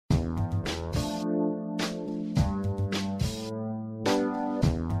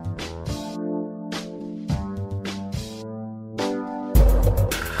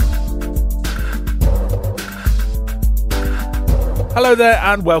Hello there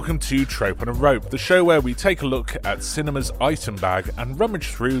and welcome to Trope on a Rope, the show where we take a look at cinema's item bag and rummage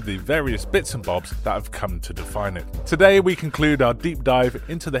through the various bits and bobs that have come to define it. Today we conclude our deep dive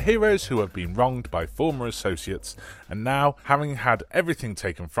into the heroes who have been wronged by former associates and now, having had everything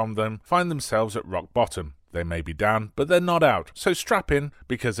taken from them, find themselves at rock bottom. They may be down, but they're not out. So strap in,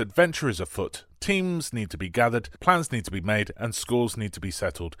 because adventure is afoot. Teams need to be gathered, plans need to be made, and scores need to be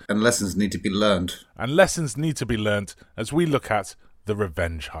settled. And lessons need to be learned. As we look at the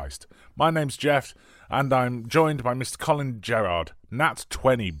Revenge Heist. My name's Jeff, and I'm joined by Mr. Colin Gerard. Nat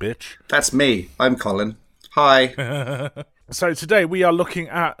 20, bitch. That's me. I'm Colin. Hi. So today we are looking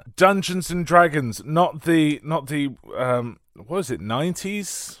at Dungeons and Dragons, not the what was it,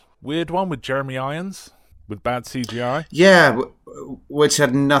 90s weird one with Jeremy Irons with bad CGI? Yeah, which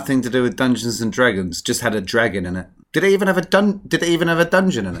had nothing to do with Dungeons and Dragons, just had a dragon in it. Did it even have a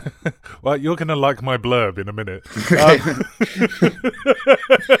dungeon in it? Well, you're going to like my blurb in a minute.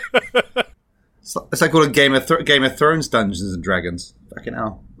 It's like all a Game of Thrones Dungeons and Dragons. Fucking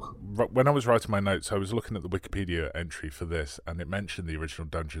hell. When I was writing my notes, I was looking at the Wikipedia entry for this, and it mentioned the original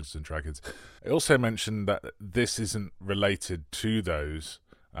Dungeons and Dragons. It also mentioned that this isn't related to those.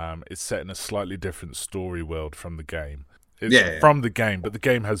 It's set in a slightly different story world from the game. It's from the game, but the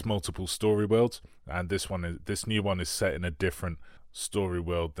game has multiple story worlds, and this new one is set in a different story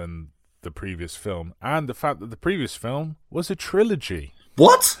world than the previous film. And the fact that the previous film was a trilogy.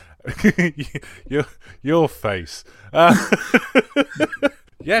 What? your face.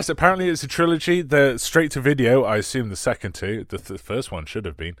 Yes, apparently it's a trilogy. The straight to video, I assume the second two. The first one should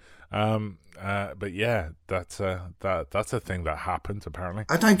have been. But yeah, that's a thing that happened, apparently.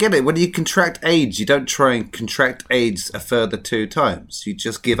 I don't get it. When you contract AIDS, you don't try and contract AIDS a further 2 times. You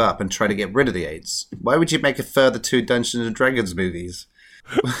just give up and try to get rid of the AIDS. Why would you make a further 2 Dungeons and Dragons movies?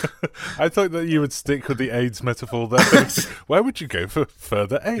 I thought that you would stick with the AIDS metaphor there. Why would you go for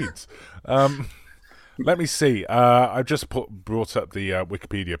further AIDS? Let me see. I've just brought up the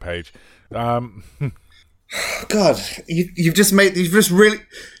Wikipedia page. God, you've just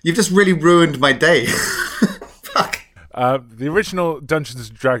really ruined my day. Fuck. The original Dungeons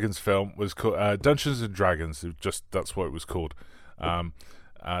and Dragons film was called Dungeons and Dragons. That's what it was called.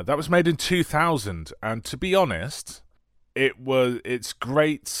 That was made in 2000, and to be honest, it's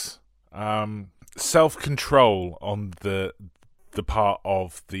great self-control on the part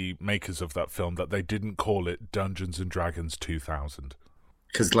of the makers of that film that they didn't call it Dungeons and Dragons 2000.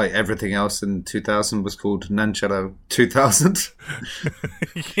 Because, like, everything else in 2000 was called Nunchalo 2000.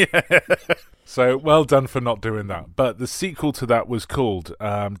 Yeah. So, well done for not doing that. But the sequel to that was called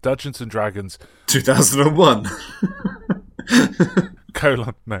Dungeons and Dragons 2001.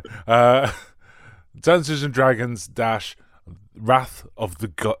 Dungeons and Dragons Wrath of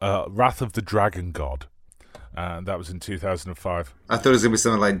the Dragon God. That was in 2005. I thought it was going to be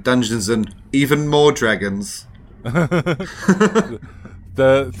something like Dungeons and Even More Dragons.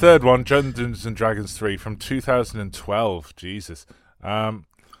 The third one, Dungeons and Dragons 3, from 2012. Jesus. I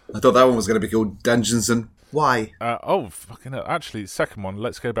thought that one was going to be called Dungeons and... Why? Fucking hell. Actually, second one,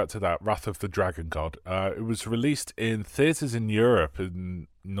 let's go back to that, Wrath of the Dragon God. It was released in theatres in Europe, in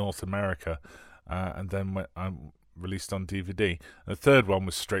North America, and then released on DVD. The third one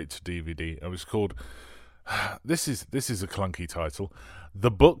was straight to DVD. It was called... This is a clunky title.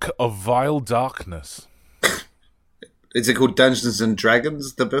 The Book of Vile Darkness. Is it called Dungeons and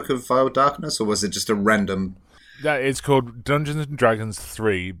Dragons, The Book of Vile Darkness, or was it just a random... Yeah, it's called Dungeons and Dragons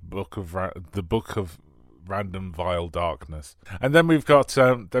 3, The Book of Random Vile Darkness. And then we've got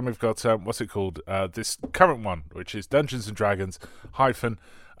what's it called? This current one, which is Dungeons and Dragons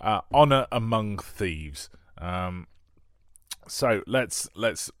Honor Among Thieves. So let's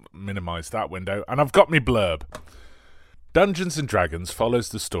minimise that window, and I've got me blurb. Dungeons and Dragons follows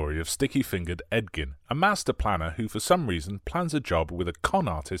the story of sticky-fingered Edgin, a master planner who for some reason plans a job with a con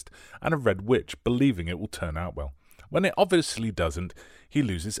artist and a red witch, believing it will turn out well. When it obviously doesn't, he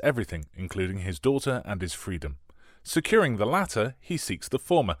loses everything, including his daughter and his freedom. Securing the latter, he seeks the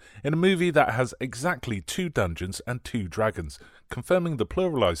former, in a movie that has exactly 2 dungeons and 2 dragons, confirming the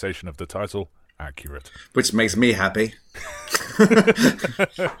pluralisation of the title accurate. Which makes me happy. This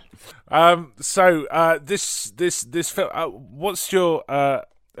film. What's your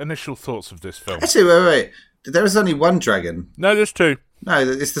initial thoughts of this film? Actually, wait. There was only one dragon. No, there's 2. No,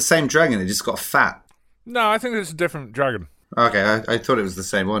 it's the same dragon. It just got fat. No, I think it's a different dragon. Okay, I thought it was the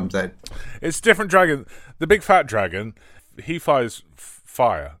same one. But... It's a different dragon. The big fat dragon, he fires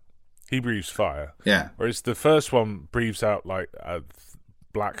fire. He breathes fire. Yeah. Whereas the first one breathes out like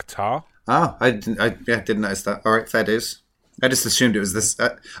black tar. Oh, I didn't notice that. All right, fair dues. I just assumed it was this.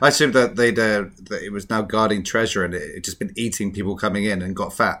 I assumed that that it was now guarding treasure and it had just been eating people coming in and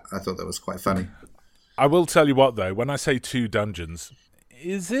got fat. I thought that was quite funny. I will tell you what, though. When I say 2 dungeons,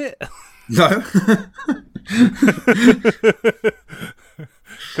 is it? No.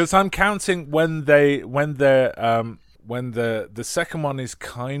 Because I'm counting when the second one is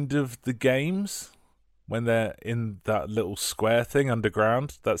kind of the games. When they're in that little square thing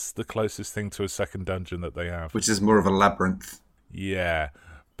underground, that's the closest thing to a second dungeon that they have. Which is more of a labyrinth. Yeah,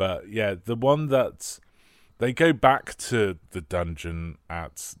 but yeah, the one that they go back to the dungeon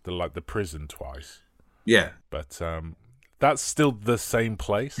at the prison twice. Yeah, but that's still the same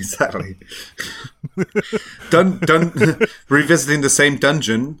place. Exactly. Revisiting the same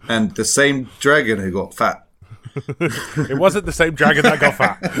dungeon and the same dragon who got fat. It wasn't the same dragon that got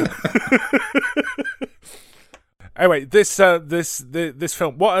fat. Anyway, this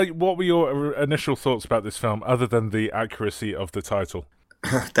film. What were your initial thoughts about this film, other than the accuracy of the title?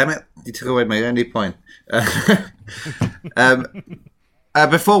 Damn it! You took away my only point.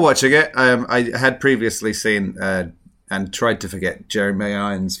 Before watching it, I had previously seen and tried to forget Jeremy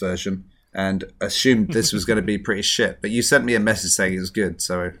Irons' version and assumed this was going to be pretty shit. But you sent me a message saying it was good,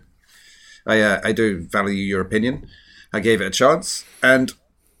 so I do value your opinion. I gave it a chance, and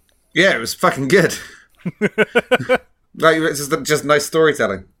yeah, it was fucking good. Like, it's just nice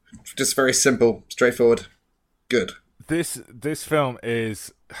storytelling, just very simple, straightforward, good. This film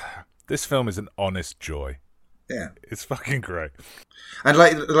is an honest joy. Yeah, it's fucking great. And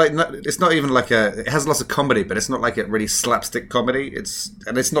it's not even like it has lots of comedy, but it's not like a really slapstick comedy. It's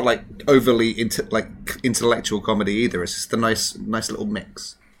not like overly intellectual comedy either. It's just a nice little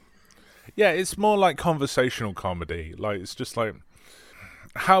mix. Yeah, it's more like conversational comedy. Like, it's just like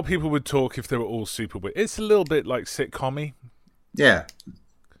how people would talk if they were all super weird. It's a little bit like sitcom-y. Yeah.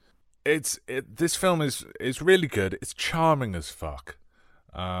 This film is really good. It's charming as fuck.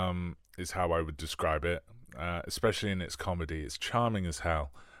 Is how I would describe it. Especially in its comedy. It's charming as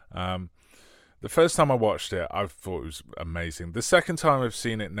hell. The first time I watched it, I thought it was amazing. The second time I've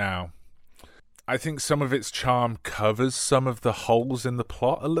seen it now, I think some of its charm covers some of the holes in the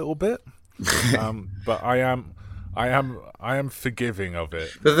plot a little bit. But I am forgiving of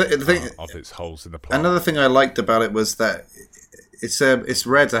it. The thing, of its holes in the plot. Another thing I liked about it was that it's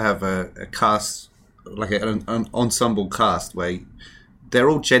rare to have a cast, like an ensemble cast, where they're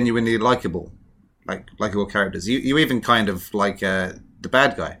all genuinely likable, like likable characters. You even kind of like the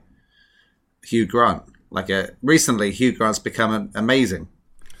bad guy, Hugh Grant. Recently, Hugh Grant's become amazing.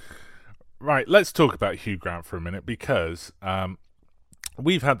 Right, let's talk about Hugh Grant for a minute, because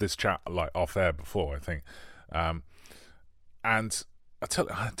we've had this chat off air before, I think. And I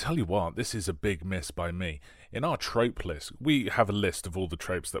tell you what, this is a big miss by me. In our trope list, we have a list of all the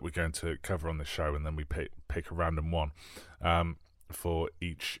tropes that we're going to cover on the show, and then we pick a random one for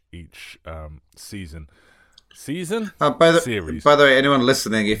each season. Series. By the way, anyone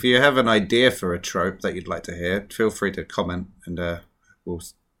listening, if you have an idea for a trope that you'd like to hear, feel free to comment, and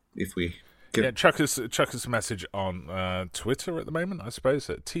chuck us a message on Twitter at the moment, I suppose,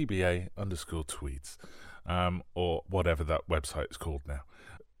 at TBA_tweets, or whatever that website is called now.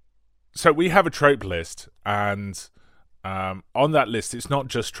 So we have a trope list, and on that list, it's not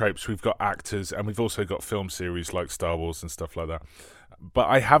just tropes. We've got actors, and we've also got film series like Star Wars and stuff like that. But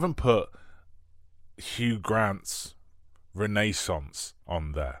I haven't put Hugh Grant's Renaissance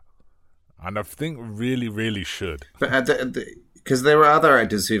on there, and I think really, really should. But because there are other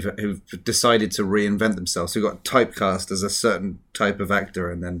actors who've decided to reinvent themselves, who got typecast as a certain type of actor,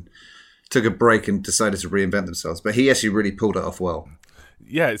 and then took a break and decided to reinvent themselves. But he actually really pulled it off well.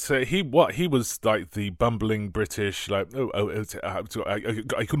 Yeah, so he was like the bumbling British, I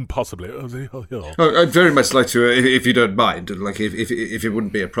couldn't possibly. I'd very much like to, if you don't mind, like if it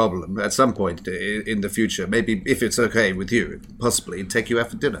wouldn't be a problem at some point in the future, maybe if it's okay with you, possibly take you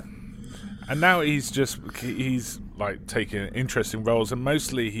out for dinner. And now he's like taking interesting roles, and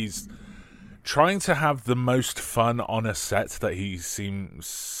mostly he's trying to have the most fun on a set that he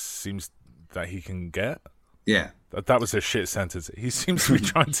seems that he can get. Yeah. That was a shit sentence. He seems to be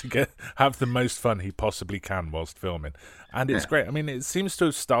trying to have the most fun he possibly can whilst filming. And it's great. I mean, it seems to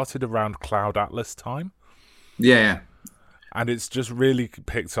have started around Cloud Atlas time. Yeah. And it's just really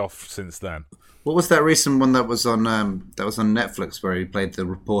picked off since then. What was that recent one that was on Netflix where he played the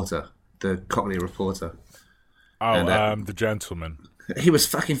reporter, the Cockney reporter? Oh, The Gentleman. He was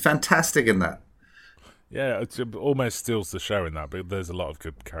fucking fantastic in that. Yeah, it almost steals the show in that, but there's a lot of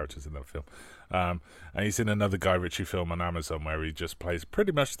good characters in that film. And he's in another Guy Ritchie film on Amazon where he just plays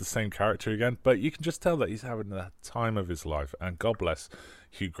pretty much the same character again, but you can just tell that he's having the time of his life, and God bless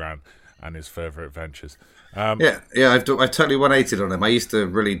Hugh Grant. and his further adventures. I've totally 180'd on him. I used to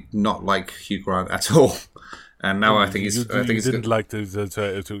really not like Hugh Grant at all, and now I think he's didn't good. like to I'm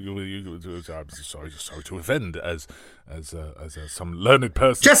sorry to offend as some learned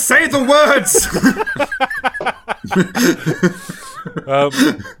person. Just say the words.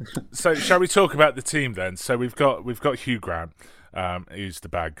 So shall we talk about the team then? So we've got Hugh Grant, who's the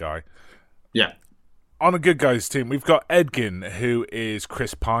bad guy. Yeah. On a good guys team, we've got Edgin, who is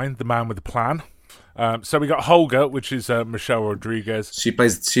Chris Pine, the man with the plan. So we got Holger, which is Michelle Rodriguez. She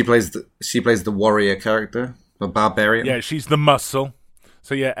plays the warrior character, the barbarian. Yeah, she's the muscle.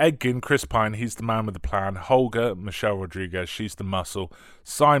 So yeah, Edgin, Chris Pine, he's the man with the plan. Holger, Michelle Rodriguez, she's the muscle.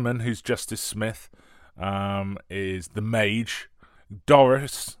 Simon, who's Justice Smith, is the mage.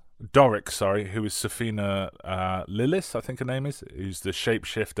 Doric, who is Safina Lillis, I think her name is, who's the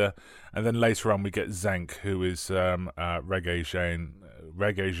shapeshifter. And then later on we get Zank, who is Reggae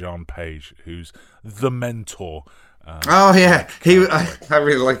Jean Page, who's the mentor. I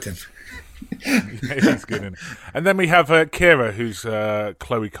really liked him. He's good in it. And then we have Kira, who's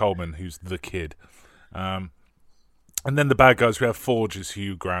Chloe Coleman, who's the kid. And then the bad guys, we have Forge as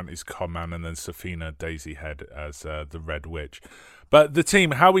Hugh Grant, is Conman, and then Safina Daisy Head as the Red Witch. But the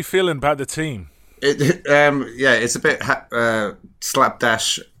team, how are we feeling about the team? It's a bit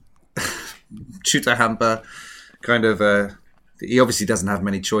slapdash, shooter hamper, kind of. He obviously doesn't have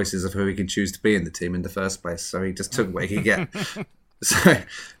many choices of who he can choose to be in the team in the first place, so he just took what he could get.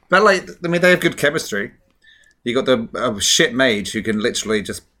 But they have good chemistry. You got the shit mage who can literally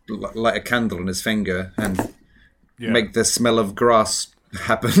just light a candle on his finger and make the smell of grass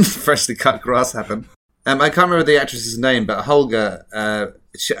happen, freshly cut grass happen. I can't remember the actress's name, but Holger, I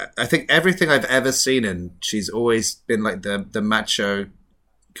think everything I've ever seen in, she's always been like the macho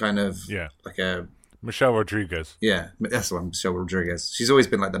kind of, like a... Michelle Rodriguez. Yeah, that's the one, Michelle Rodriguez. She's always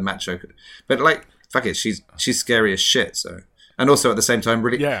been like the macho, but like, fuck it, she's scary as shit. So, and also at the same time,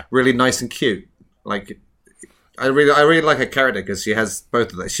 really nice and cute. Like, I really like her character because she has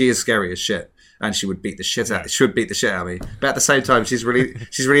both of that. She is scary as shit, and she would beat the shit out. She would beat the shit out of me, but at the same time, she's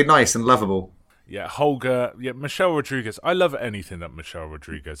really nice and lovable. Yeah, Holger. Yeah, Michelle Rodriguez. I love anything that Michelle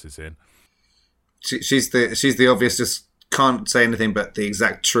Rodriguez is in. She's the obvious, just can't say anything but the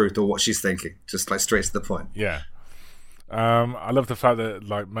exact truth or what she's thinking, just like straight to the point. Yeah, I love the fact that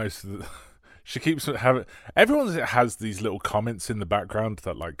like most of the, she keeps having, everyone has these little comments in the background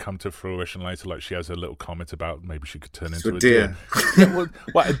that like come to fruition later. Like she has a little comment about maybe she could turn into a deer. Yeah,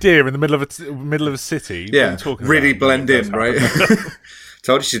 what a deer in the middle of a city? Yeah, really blend in, right?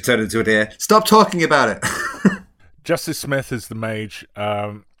 Told you she'd turn into a deer. Stop talking about it. Justice Smith is the mage.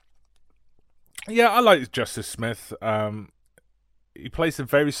 Yeah, I like Justice Smith. He plays a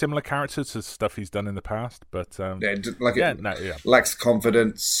very similar character to stuff he's done in the past, but lacks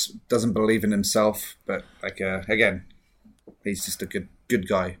confidence, doesn't believe in himself, but again, he's just a good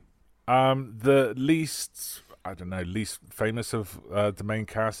guy. The least famous of the main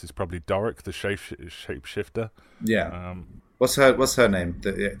cast is probably Doric, the shapeshifter. Yeah. What's her name?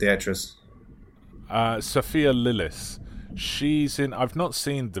 The actress. Sophia Lillis. She's in. I've not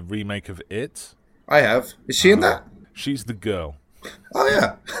seen the remake of It. I have. Is she in that? She's the girl. Oh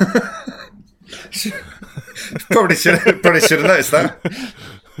yeah. probably should have noticed that.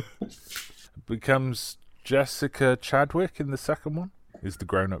 Becomes Jessica Chadwick in the second one. Is the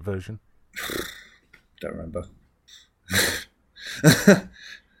grown-up version? Don't remember.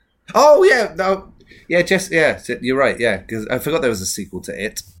 Oh yeah, no, yeah, you're right. Yeah, because I forgot there was a sequel to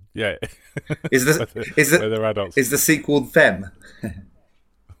It. Yeah. Is they're adults. Is the sequel Them?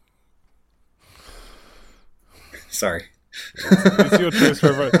 Sorry. It's your choice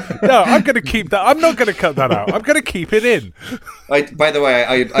for No, I'm going to keep that. I'm not going to cut that out. I'm going to keep it in. By the way,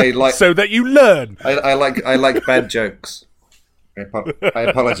 I like so that you learn. I like bad jokes. I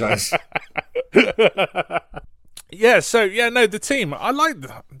apologize. The team. I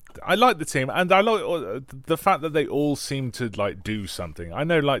like the team, and I like the fact that they all seem to like do something. I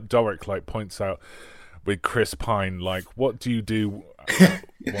know, like Doric, like points out with Chris Pine, like, what do you do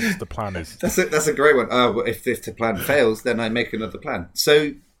once the plan is? That's a great one. If the plan fails, then I make another plan.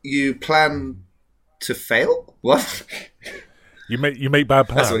 So you plan to fail? What? You make bad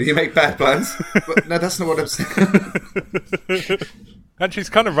plans. That's what you make bad plans. But, no, that's not what I'm saying. And she's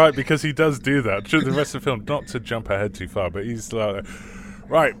kind of right, because he does do that through the rest of the film. Not to jump ahead too far, but he's like,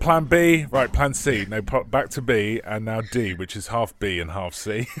 right, plan B, right, plan C. No, back to B, and now D, which is half B and half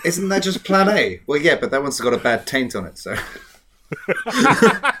C. Isn't that just plan A? Well, yeah, but that one's got a bad taint on it, so.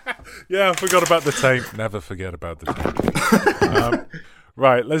 Yeah, I forgot about the taint. Never forget about the taint.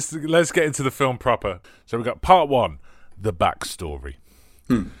 Right, let's get into the film proper. So we've got part one, the backstory.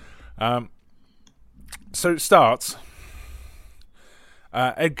 So it starts.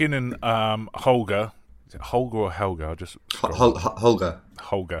 Edgin and Holger. Is it Holger or Helga? I just Holger.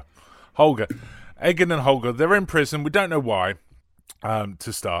 Holger. Edgin and Holger. They're in prison. We don't know why.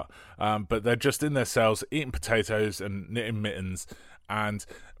 To start, but they're just in their cells eating potatoes and knitting mittens and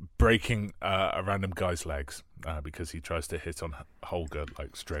breaking a random guy's legs because he tries to hit on Holger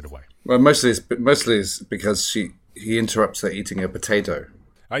like straight away. Well, mostly it's because he interrupts her eating a potato.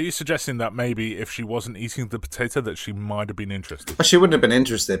 Are you suggesting that maybe if she wasn't eating the potato that she might have been interested? Well, she wouldn't have been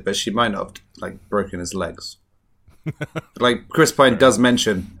interested, but she might not have broken his legs. Like Chris Pine does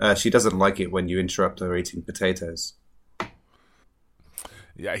mention, she doesn't like it when you interrupt her eating potatoes.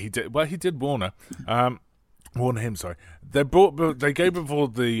 Yeah, he did. Well, he did warn her. Warn him, sorry. They go before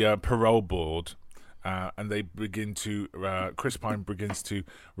the parole board, and they begin to. Chris Pine begins to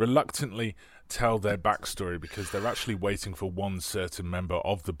reluctantly tell their backstory because they're actually waiting for one certain member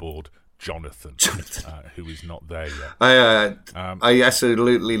of the board, Jonathan. Who is not there yet. I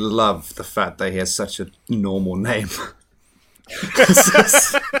absolutely love the fact that he has such a normal name.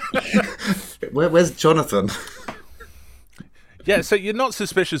 Where's Jonathan? Yeah, so you're not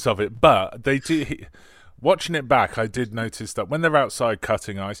suspicious of it, but they do. Watching it back, I did notice that when they're outside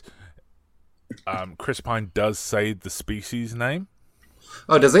cutting ice, Chris Pine does say the species name.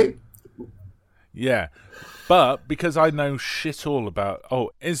 Oh, does he? Yeah, but because I know shit all about.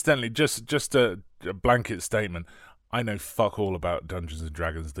 Oh, incidentally, just a blanket statement. I know fuck all about Dungeons and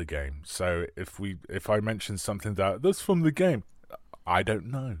Dragons, the game. So if I mention something that's from the game, I don't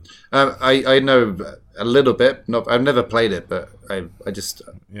know. I know a little bit. I've never played it, but I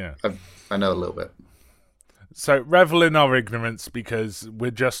know a little bit. So revel in our ignorance because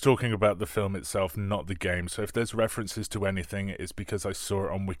we're just talking about the film itself, not the game. So if there's references to anything, it's because I saw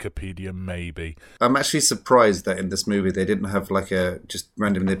it on Wikipedia, maybe. I'm actually surprised that in this movie they didn't have just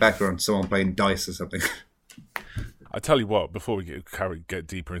random in the background someone playing dice or something. I tell you what, before we get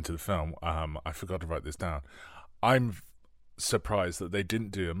deeper into the film, I forgot to write this down. I'm surprised that they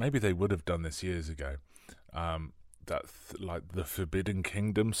didn't do, and maybe they would have done this years ago, like the Forbidden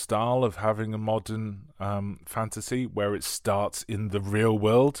Kingdom style of having a modern fantasy where it starts in the real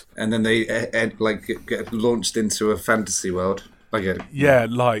world and then they get launched into a fantasy world.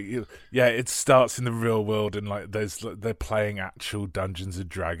 It starts in the real world and they're playing actual Dungeons and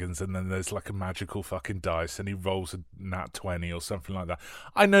Dragons, and then there's like a magical fucking dice and he rolls a nat 20 or something like that.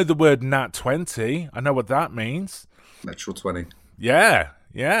 I know the word nat 20. I know what that means. Natural 20. Yeah.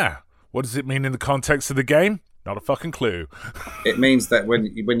 What does it mean in the context of the game? Not a fucking clue. It means that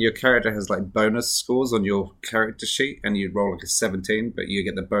when your character has bonus scores on your character sheet and you roll a 17, but you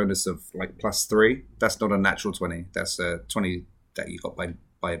get the bonus of +3, that's not a natural 20. That's a 20 that you got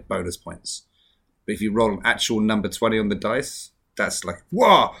by bonus points. But if you roll an actual number 20 on the dice, that's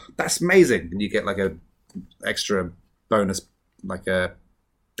whoa, that's amazing. And you get a extra bonus, a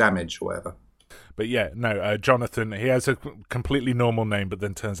damage or whatever. But yeah, no, Jonathan, he has a completely normal name, but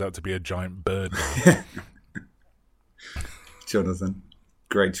then turns out to be a giant bird. Jonathan.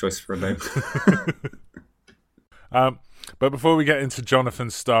 Great choice for a name. But before we get into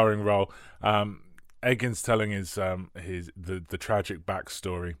Jonathan's starring role, Edgin's telling the tragic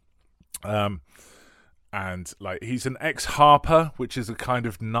backstory. And he's an ex-harper, which is a kind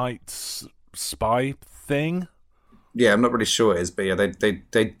of knight's spy thing. Yeah, I'm not really sure it is, but yeah,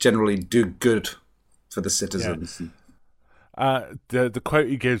 they generally do good for the citizens. Yeah. The quote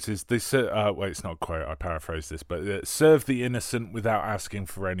he gives is, it's not a quote, I paraphrase this, but serve the innocent without asking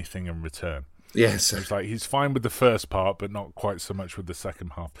for anything in return. Yes. So it's he's fine with the first part, but not quite so much with the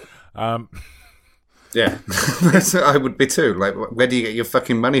second half. Yeah, I would be too. Where do you get your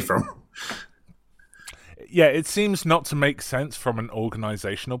fucking money from? Yeah, it seems not to make sense from an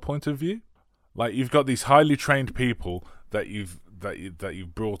organizational point of view. You've got these highly trained people that you've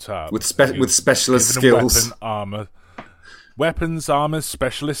brought up with specialist skills, weapons, armor,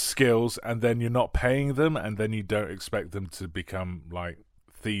 specialist skills, and then you're not paying them, and then you don't expect them to become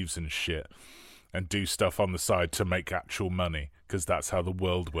thieves and shit and do stuff on the side to make actual money, because that's how the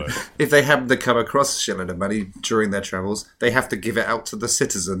world works. If they happen to come across a shitload of money during their travels, they have to give it out to the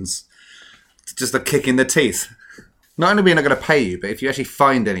citizens. It's just a kick in the teeth. Not only are we not going to pay you, but if you actually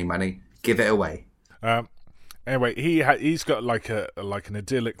find any money, give it away. Anyway, he's got an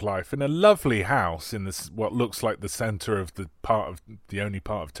idyllic life in a lovely house in this what looks like the center of the only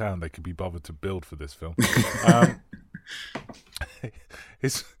part of town they could be bothered to build for this film.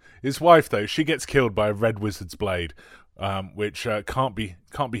 His wife, though, she gets killed by a red wizard's blade, which can't be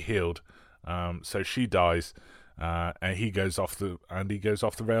healed. So she dies, and he goes off the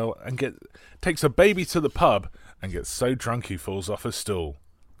rail and takes a baby to the pub and gets so drunk he falls off a stool.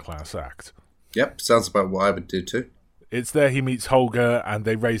 Class act. Yep, sounds about what I would do too. It's there he meets Holger and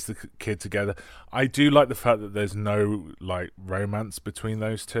they raise the kid together. I do like the fact that there's no like romance between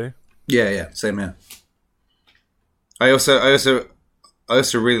those two. Yeah, same here. I also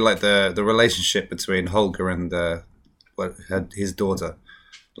really like the relationship between Holger and his daughter.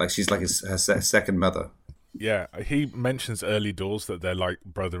 Like she's like her second mother. Yeah, he mentions early doors that they're like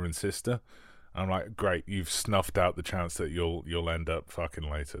brother and sister. I'm like, great, you've snuffed out the chance that you'll end up fucking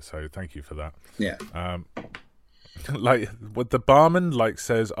later. So thank you for that. Yeah. Like what the barman like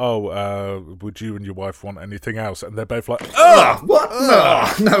says, would you and your wife want anything else? And they're both like,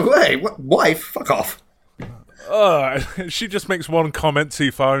 what? No way. What wife? Fuck off. She just makes one comment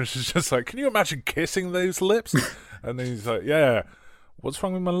too far, and she's just like, can you imagine kissing those lips? And then he's like, yeah. What's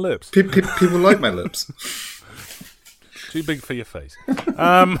wrong with my lips? People like my lips. Too big for your face.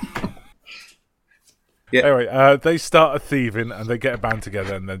 Yeah. Anyway, they start a thieving and they get a band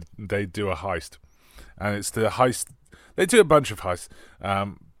together and then they do a heist. And it's the heist. They do a bunch of heists,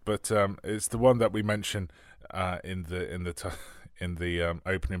 but it's the one that we mentioned in the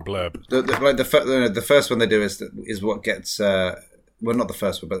opening blurb. The first one they do is what gets. Well, not the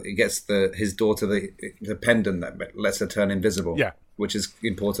first one, but it gets his daughter the pendant that lets her turn invisible. Yeah, which is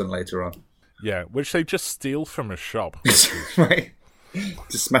important later on. Yeah, which they just steal from a shop. Right.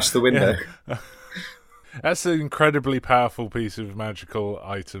 Just smash the window. Yeah. That's an incredibly powerful piece of magical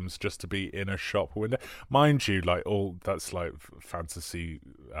items just to be in a shop window. Mind you, like that's like fantasy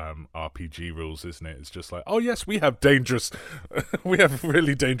RPG rules, isn't it? It's just like, oh yes, we have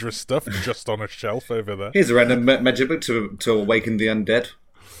really dangerous stuff just on a shelf over there. Here's a random magic book to awaken the undead.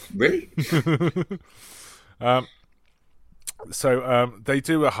 Really? So they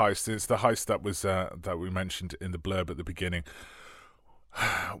do a heist. It's the heist that we mentioned in the blurb at the beginning.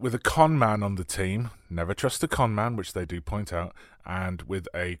 With a con man on the team, never trust a con man, which they do point out, and with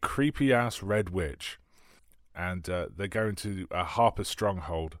a creepy ass red witch, and they go into a Harper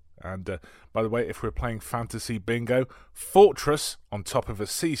stronghold. And by the way, if we're playing fantasy bingo, fortress on top of a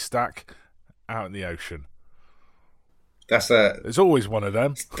sea stack out in the ocean. There's always one of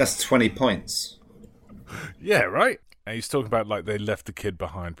them. That's 20 points. Yeah, right. And he's talking about like they left the kid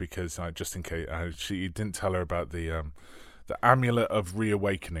behind because just in case she didn't tell her about the amulet of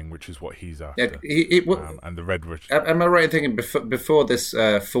reawakening, which is what he's after. Yeah, and the red witch. Am I right in thinking before this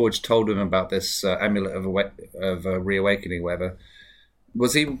Forge told him about this amulet of reawakening, whatever,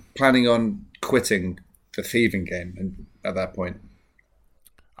 was he planning on quitting the thieving game at that point?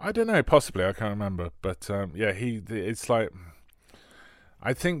 I don't know, possibly. I can't remember, but yeah, it's like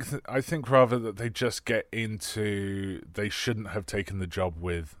I think rather that they just get into they shouldn't have taken the job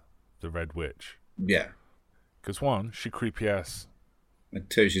with the red witch. Yeah. Because one, she creepy ass. And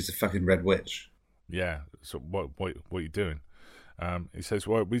two, she's a fucking red witch. Yeah. So what are you doing? He says,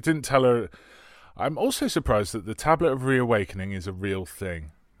 well, we didn't tell her. I'm also surprised that the tablet of reawakening is a real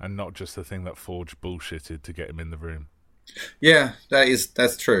thing and not just the thing that Forge bullshitted to get him in the room. Yeah,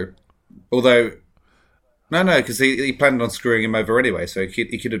 that's true. Although, no, because he planned on screwing him over anyway, so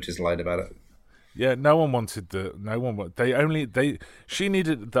he could have just lied about it. Yeah, she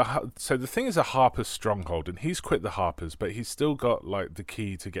needed so the thing is a Harper's stronghold, and he's quit the Harpers, but he's still got like the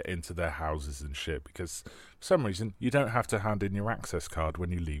key to get into their houses and shit, because for some reason you don't have to hand in your access card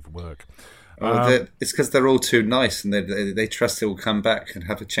when you leave work. It's because they're all too nice, and they trust he'll come back and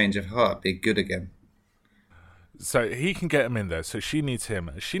have a change of heart, be good again. So he can get him in there, so she needs him.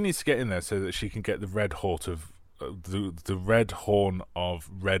 She needs to get in there so that she can get the red horn the red horn of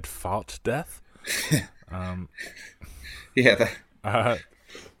red fart death.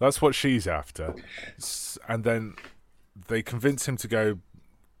 That's what she's after. And then they convince him to go.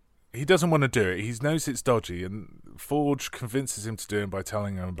 He doesn't want to do it. He knows it's dodgy, and Forge convinces him to do it by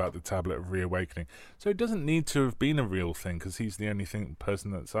telling him about the tablet of reawakening. So it doesn't need to have been a real thing because he's the only person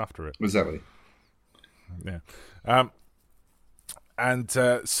that's after it. Exactly. Yeah. And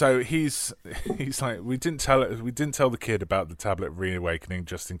so he's like, we didn't tell the kid about the tablet of reawakening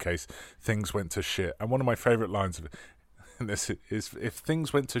just in case things went to shit. And one of my favourite lines of this is, if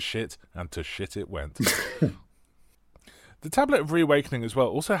things went to shit, and to shit it went. The tablet of reawakening as well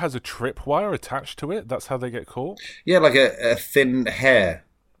also has a tripwire attached to it. That's how they get caught. Yeah, like a thin hair.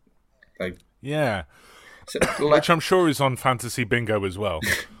 Yeah. Which I'm sure is on Fantasy Bingo as well.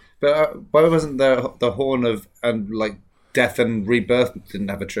 But why wasn't the horn of Death and Rebirth didn't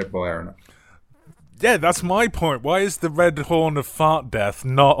have a tripwire in it? Yeah, that's my point. Why is the red horn of fart death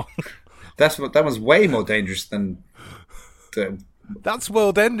not? That was way more dangerous than That's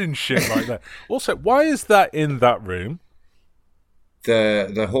world-ending shit right there. Also, why is that in that room?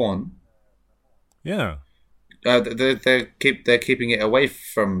 The horn. Yeah. They're keeping it away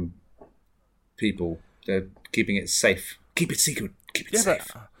from people. They're keeping it safe. Keep it secret. Keep it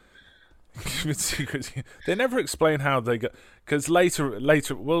safe. They never explain how they got, because later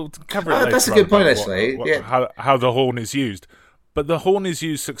we'll cover it later. That's a good point, actually. How the horn is used, but the horn is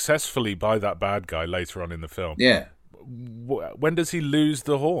used successfully by that bad guy later on in the film. Yeah. When does he lose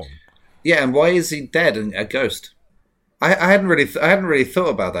the horn? Yeah, and why is he dead and a ghost? I hadn't really thought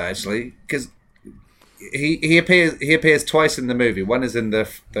about that, actually, because he appears twice in the movie. One is in the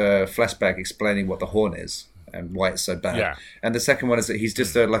flashback explaining what the horn is and why it's so bad. Yeah. And the second one is that he's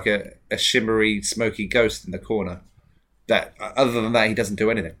just a shimmery, smoky ghost in the corner. That other than that, he doesn't do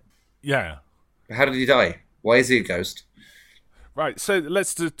anything. Yeah. How did he die? Why is he a ghost? Right. So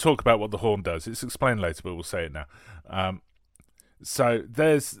let's talk about what the horn does. It's explained later, but we'll say it now. So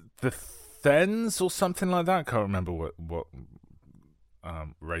there's the Thens or something like that. I can't remember what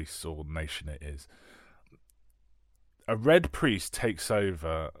race or nation it is. A red priest takes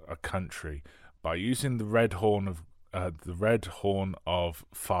over a country by using the red horn of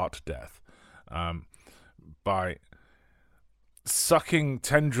fart death, by sucking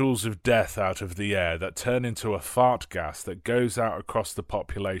tendrils of death out of the air that turn into a fart gas that goes out across the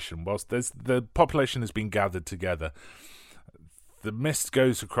population. Whilst the population has been gathered together, the mist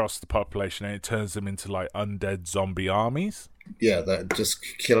goes across the population and it turns them into like undead zombie armies. Yeah, that just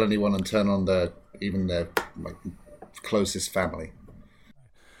kill anyone and turn on even their closest family.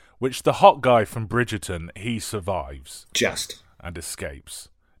 Which the hot guy from Bridgerton, he survives. And escapes.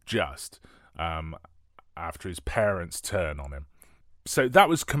 After his parents turn on him. So that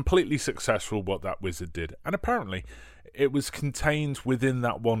was completely successful, what that wizard did. And apparently it was contained within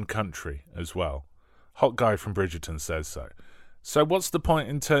that one country as well. Hot guy from Bridgerton says so. So what's the point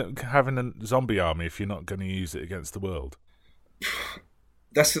in having a zombie army if you're not going to use it against the world?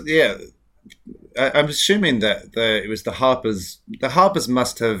 I'm assuming that it was the Harpers. The Harpers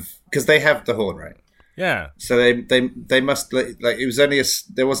must have, because they have the horn, right? Yeah. So they must, like it was only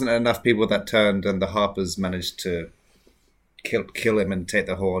there wasn't enough people that turned, and the Harpers managed to kill him and take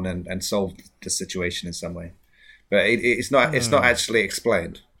the horn and solve the situation in some way. But it's not actually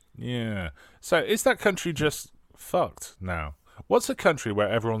explained. Yeah. So is that country just fucked now? What's a country where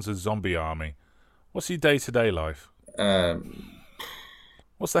everyone's a zombie army? What's your day-to-day life?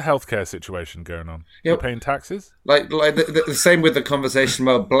 What's the healthcare situation going on? You're paying taxes? Like the same with the conversation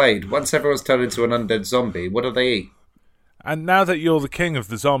about Blade. Once everyone's turned into an undead zombie, what do they eat? And now that you're the king of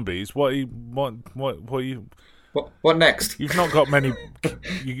the zombies, what next? You've not got many.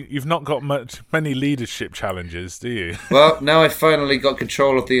 You've not got many leadership challenges, do you? Well, now I've finally got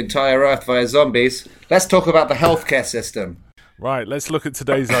control of the entire Earth via zombies. Let's talk about the healthcare system. Right, let's look at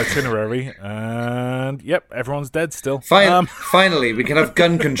today's itinerary, and yep, everyone's dead still. Finally, we can have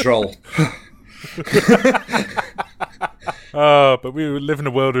gun control. But we live in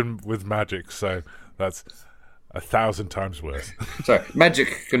a world with magic, so that's 1,000 times worse. Sorry,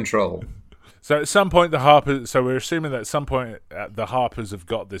 magic control. So at some point, we're assuming that at some point the Harpers have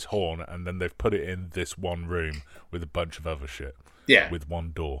got this horn, and then they've put it in this one room with a bunch of other shit. Yeah. With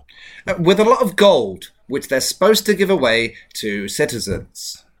one door. With a lot of gold, which they're supposed to give away to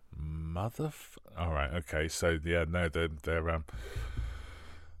citizens. All right, okay. So, yeah, no, they're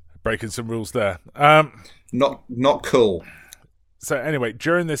breaking some rules there. Not cool. So, anyway,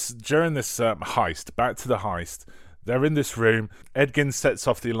 during this heist, back to the heist, they're in this room. Edgin sets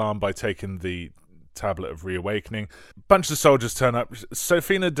off the alarm by taking the tablet of reawakening. Bunch of soldiers turn up.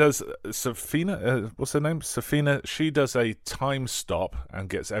 Safina, what's her name? Safina, she does a time stop and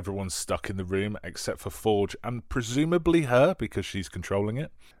gets everyone stuck in the room except for Forge and presumably her because she's controlling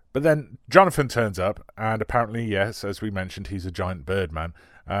it. But then Jonathan turns up and apparently, yes, as we mentioned, he's a giant birdman.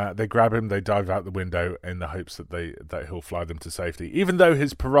 They grab him, they dive out the window in the hopes that he'll fly them to safety. Even though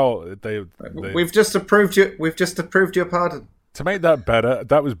his parole, we've just approved your pardon. To make that better,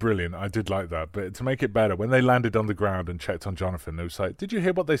 that was brilliant. I did like that. But to make it better, when they landed on the ground and checked on Jonathan, they was like, "Did you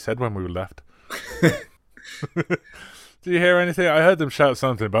hear what they said when we were left?" Did you hear anything? I heard them shout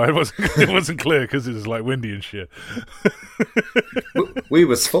something, but it wasn't clear because it was like windy and shit. We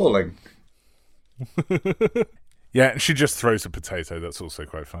was falling. Yeah, and she just throws a potato. That's also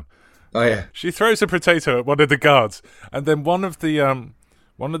quite fun. Oh yeah, she throws a potato at one of the guards, and then one of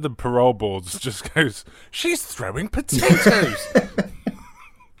the parole boards just goes, "She's throwing potatoes,"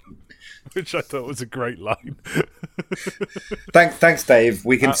 which I thought was a great line. Thanks, Dave.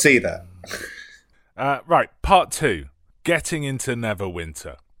 We can see that. Right, part 2. Getting into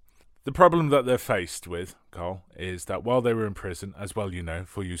Neverwinter. The problem that they're faced with, Cole, is that while they were in prison, as well you know,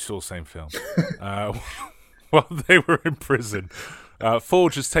 for you saw same film, while they were in prison,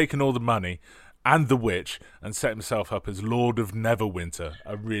 Forge has taken all the money and the witch, and set himself up as Lord of Neverwinter,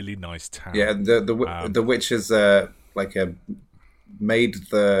 a really nice town. Yeah, and the witch has made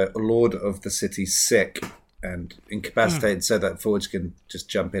the lord of the city sick and incapacitated, so that Forge can just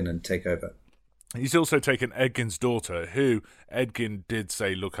jump in and take over. He's also taken Edgin's daughter, who Edgin did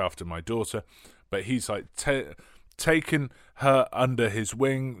say, look after my daughter, but he's like taken her under his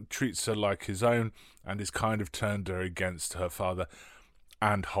wing, treats her like his own, and has kind of turned her against her father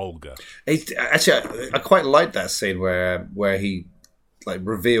and Holger. Actually, I quite like that scene where he like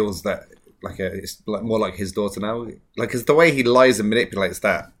reveals that it's like more like his daughter now. Like, because the way he lies and manipulates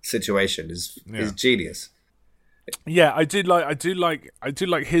that situation is genius. Yeah, I do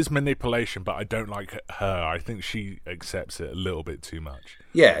like his manipulation, but I don't like her. I think she accepts it a little bit too much.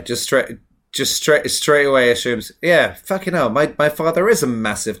 Yeah, just straight away assumes, yeah, fucking hell, my father is a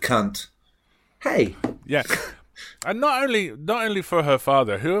massive cunt. Hey. Yeah. And not only for her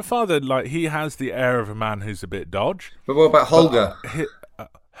father, like, he has the air of a man who's a bit dodge. But what about Holger?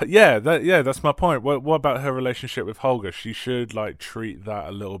 That's my point. What about her relationship with Holger? She should like treat that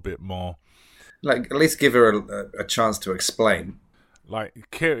a little bit more. Like, at least give her a chance to explain.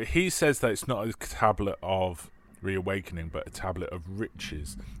 Like, he says that it's not a tablet of reawakening, but a tablet of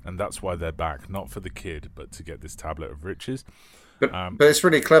riches, and that's why they're back, not for the kid, but to get this tablet of riches. But it's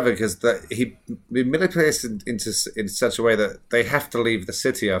really clever because he manipulates it in such a way that they have to leave the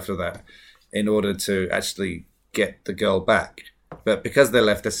city after that in order to actually get the girl back. But because they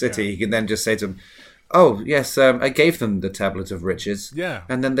left the city, he can then just say to them, "Oh yes, I gave them the tablet of riches." Yeah,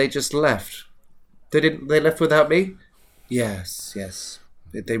 and then they just left. They left without me? Yes.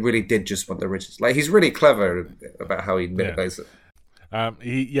 They really did just want the riches. Like, he's really clever about how he manipulates it.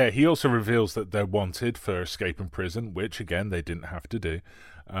 He also reveals that they're wanted for escaping prison, which, again, they didn't have to do.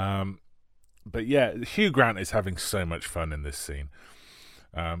 But yeah, Hugh Grant is having so much fun in this scene.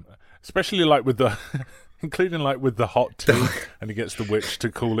 Especially, like, with the... including, like, with the hot tea, and he gets the witch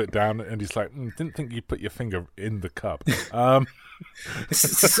to cool it down, and he's like, didn't think you put your finger in the cup.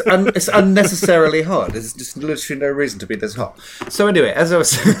 It's unnecessarily hot. There's just literally no reason to be this hot. So anyway, as I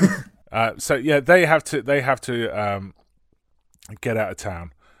was they have to get out of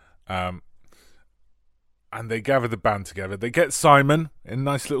town, and they gather the band together. They get Simon in a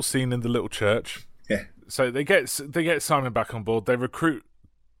nice little scene in the little church. Yeah. So they get Simon back on board. They recruit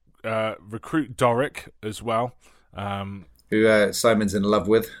Doric as well, who Simon's in love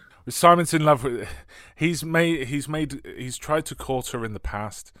with. Simon's in love with. He's tried to court her in the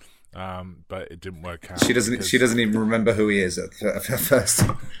past, but it didn't work out. She doesn't even remember who he is at first.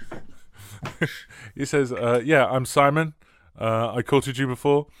 He says, "Yeah, I'm Simon. I courted you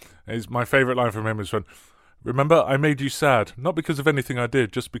before." My favourite line from him is when, "Remember, I made you sad, not because of anything I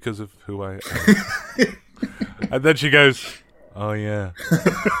did, just because of who I am." And then she goes, "Oh yeah."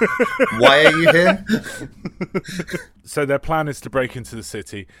 Why are you here? So their plan is to break into the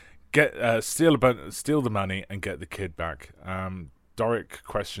city, steal the money, and get the kid back. Doric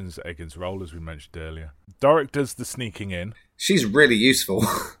questions Egan's role, as we mentioned earlier. Doric does the sneaking in. She's really useful.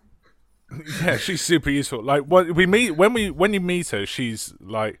 Yeah, she's super useful. Like, when you meet her, she's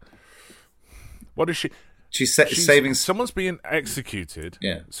like, what is she? She's saving. Someone's being executed.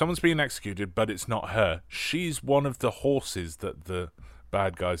 Yeah. Someone's being executed, but it's not her. She's one of the horses that the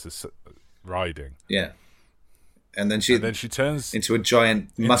bad guys are riding. Yeah. And then she turns into a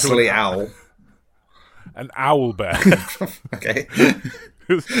giant, muscly owl. An owl bear. Okay.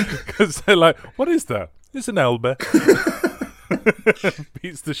 Because they're like, what is that? It's an owl bear.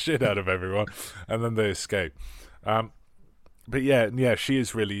 Beats the shit out of everyone. And then they escape. But yeah, she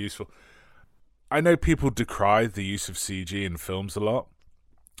is really useful. I know people decry the use of CG in films a lot,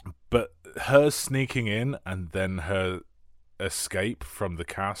 but her sneaking in and then her escape from the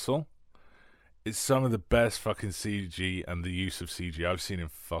castle is some of the best fucking CG and the use of CG I've seen in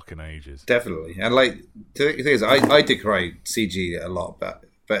fucking ages. Definitely. And like, the thing is, I decry CG a lot,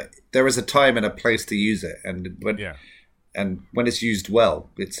 but there is a time and a place to use it, and when it's used well,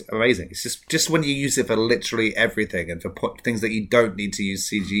 it's amazing. It's just when you use it for literally everything and for things that you don't need to use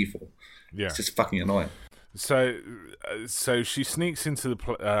CG for. Yeah. It's just fucking annoying. So she sneaks into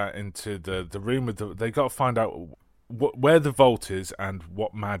the room with they got to find out where the vault is and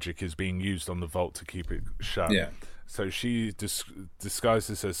what magic is being used on the vault to keep it shut. Yeah. So she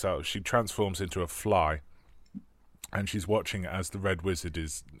disguises herself. She transforms into a fly, and she's watching as the Red Wizard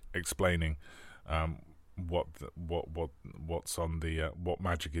is explaining what's on the what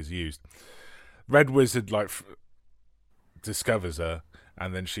magic is used. Red Wizard discovers her,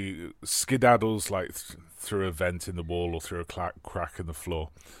 and then she skedaddles like through a vent in the wall or through a crack in the floor,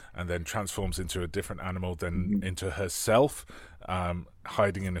 and then transforms into a different animal, then into herself,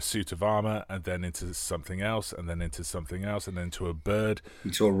 hiding in a suit of armor, and then into something else, and then into something else, and then into a bird,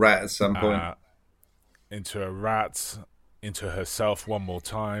 into a rat at some point, into a rat, into herself one more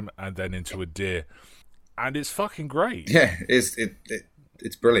time, and then into a deer. And it's fucking great. Yeah, it's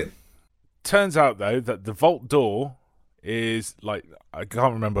brilliant. Turns out, though, that the vault door is like, I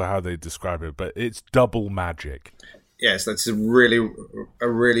can't remember how they describe it, but it's double magic. Yes, that's a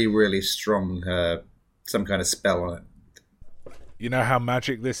really strong some kind of spell on it. You know how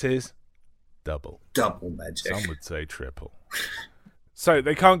magic this is? Double magic. Some would say triple. So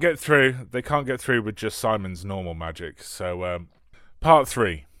they can't get through. They can't get through with just Simon's normal magic. So part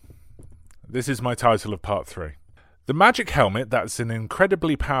 3. This is my title of part 3. The magic helmet, that's an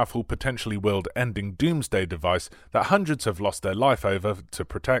incredibly powerful, potentially world-ending doomsday device that hundreds have lost their life over to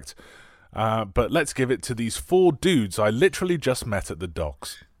protect. But let's give it to these 4 dudes I literally just met at the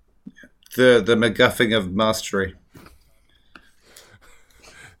docks. The MacGuffin of mastery.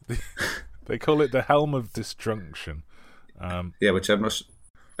 They call it the Helm of Disjunction. Yeah, which I'm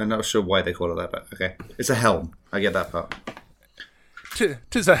not sure why they call it that, but okay. It's a helm. I get that part.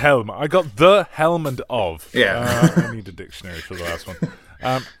 Tis a helm. I got the helm and of. Yeah. I need a dictionary for the last one.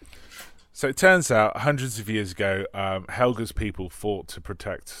 So it turns out, hundreds of years ago, Helga's people fought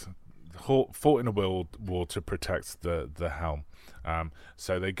in a world war to protect the helm.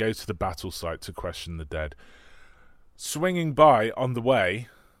 So they go to the battle site to question the dead. Swinging by on the way,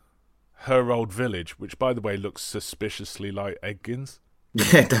 her old village, which, by the way, looks suspiciously like Edgin's.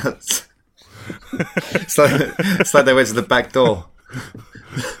 Yeah, it does. It's like they went to the back door.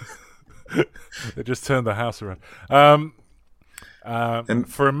 They just turned the house around.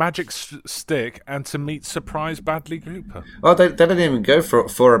 For a magic stick and to meet surprise Badley Cooper. Oh, they didn't even go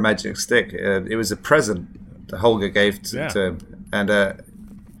for a magic stick. It was a present that Holger gave to him. And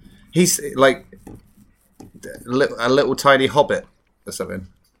he's like a little tiny hobbit or something.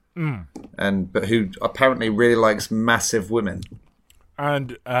 But who apparently really likes massive women.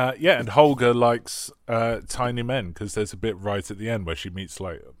 And and Holger likes tiny men, because there's a bit right at the end where she meets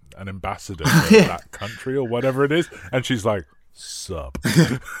like an ambassador for that country or whatever it is, and she's like, "Sup?"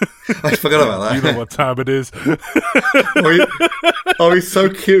 I forgot about that. You know what time it is? Oh, he's so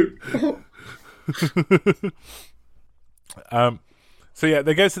cute. So yeah,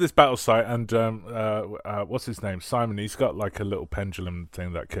 they go to this battle site, and what's his name? Simon. He's got like a little pendulum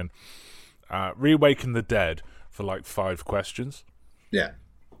thing that can reawaken the dead for like 5 questions. Yeah.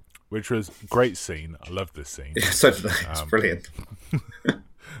 Which was a great scene. I love this scene. Yeah, so did I. It's brilliant.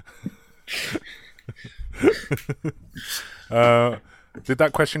 Did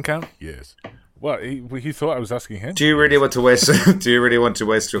that question count? Yes. Well, he thought I was asking him. Do you really want to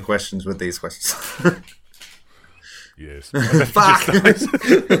waste your questions with these questions? Yes. Fuck.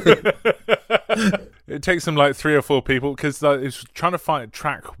 It takes them like 3 or 4 people, because it's trying to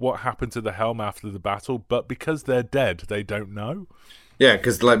track what happened to the helm after the battle, but because they're dead, they don't know. Yeah,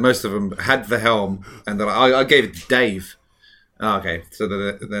 because like most of them had the helm, and they're like, I gave it to Dave. Oh, okay, so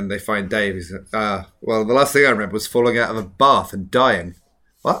then they find Dave. He's like, well, the last thing I remember was falling out of a bath and dying.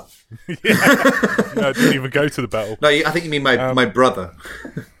 What? Yeah. No, I didn't even go to the battle. No, I think you mean my brother.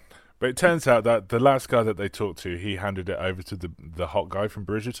 But it turns out that the last guy that they talked to, he handed it over to the hot guy from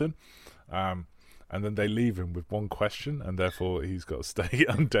Bridgerton. And then they leave him with 1 question, and therefore he's got to stay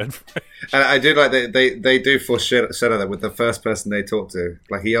undead. And I do like they do foreshadow that with the first person they talk to.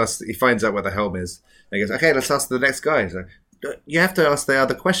 Like he finds out where the helm is, and he goes, "Okay, let's ask the next guy." He's like, "You have to ask the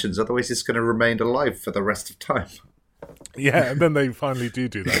other questions, otherwise it's going to remain alive for the rest of time." Yeah, and then they finally do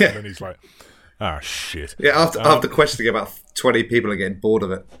that, and then he's like, "Ah, shit." Yeah, after questioning about 20 people and getting bored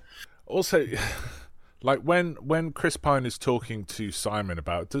of it. Also, like when Chris Pine is talking to Simon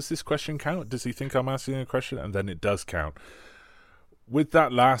about, does this question count? Does he think I'm asking a question? And then it does count. With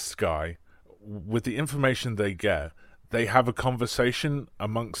that last guy, with the information they get, they have a conversation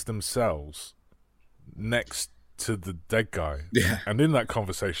amongst themselves next to the dead guy. Yeah. And in that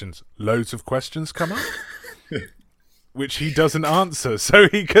conversation, loads of questions come up. Which he doesn't answer, so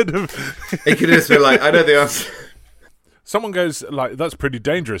he could have... He could have just been like, I know the answer. Someone goes, like, that's pretty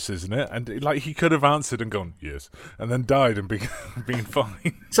dangerous, isn't it? And, like, he could have answered and gone, yes, and then died and been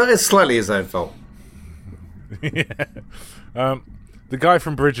fine. So it's slightly his own fault. Yeah. The guy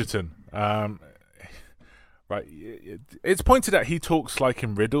from Bridgerton, right, it's pointed out he talks, like,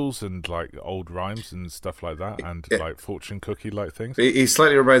 in riddles and, like, old rhymes and stuff like that, and, like, fortune cookie-like things. He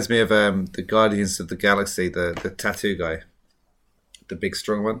slightly reminds me of the Guardians of the Galaxy, the tattoo guy, the big,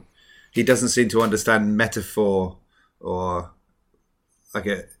 strong one. He doesn't seem to understand metaphor or like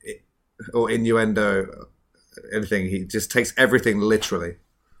or innuendo, anything. He just takes everything literally.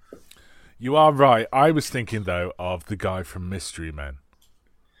 You are right. I was thinking though of the guy from Mystery Men.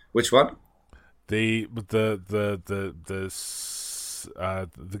 Which one? The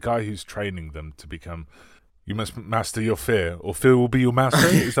guy who's training them to become. You must master your fear, or fear will be your master.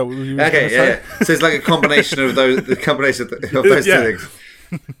 Is that what you were Okay, say? yeah. So it's like a combination of those. The combination of those two things.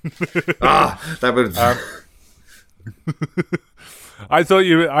 That would. I thought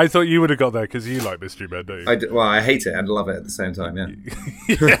you would have got there because you like Mystery Men, don't you? I hate it and love it at the same time.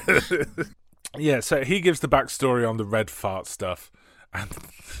 Yeah. Yeah. So he gives the backstory on the red fart stuff,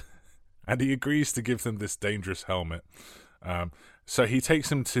 and he agrees to give them this dangerous helmet. So he takes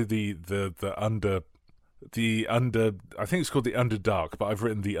them to the under. I think it's called the Underdark, but I've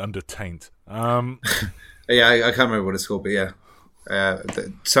written the Undertaint. Yeah, I can't remember what it's called, but yeah,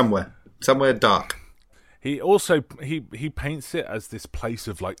 somewhere dark. He also he paints it as this place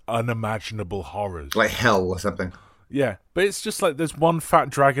of like unimaginable horrors, like hell or something. Yeah, but it's just like there's one fat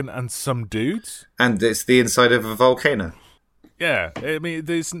dragon and some dudes, and it's the inside of a volcano. Yeah, I mean,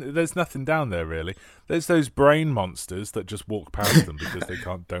 there's nothing down there really. There's those brain monsters that just walk past them because they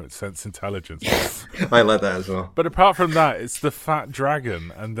don't sense intelligence. I like that as well. But apart from that, it's the fat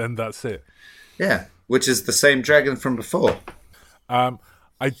dragon, and then that's it. Yeah, which is the same dragon from before. I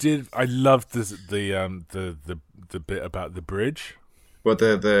loved the bit about the bridge. Well,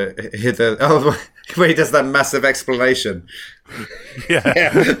 where he does that massive explanation. Yeah,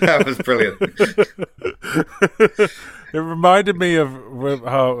 that was brilliant. It reminded me of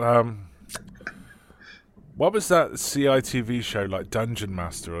how what was that CITV show, like Dungeon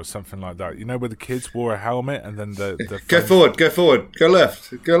Master or something like that? You know, where the kids wore a helmet and then the go forward, go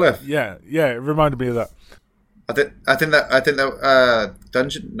left. Yeah, it reminded me of that. I think that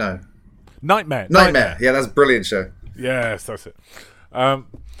Dungeon Nightmare. Yeah, that's a brilliant show. Yes, that's it.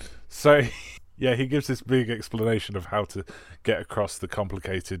 So yeah, he gives this big explanation of how to get across the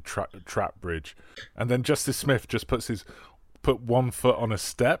complicated trap bridge, and then Justice Smith just put 1 foot on a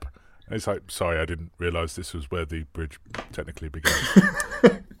step, and he's like, "Sorry, I didn't realise this was where the bridge technically began."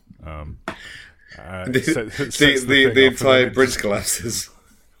 The entire bridge collapses.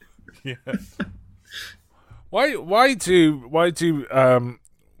 Yeah. Why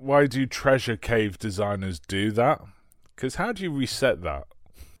do treasure cave designers do that? Because how do you reset that?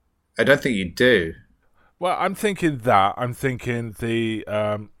 I don't think you do. Well, I'm thinking the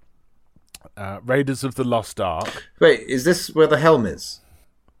Raiders of the Lost Ark. Wait, is this where the helm is?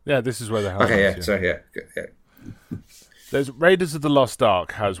 Yeah, this is where the helm is. Okay, yeah. Yeah. So yeah. There's Raiders of the Lost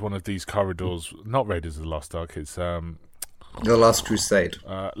Ark has one of these corridors. Not Raiders of the Lost Ark. It's The Last Crusade.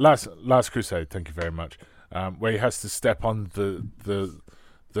 Last Crusade. Thank you very much. Where he has to step on the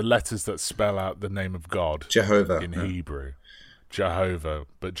letters that spell out the name of God. Jehovah in Hebrew. Jehovah,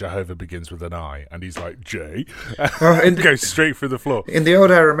 but Jehovah begins with an I, and he's like J, and goes straight through the floor. In the old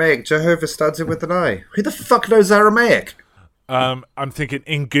Aramaic, Jehovah started with an I. Who the fuck knows Aramaic? I'm thinking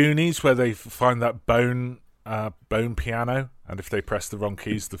in Goonies, where they find that bone piano, and if they press the wrong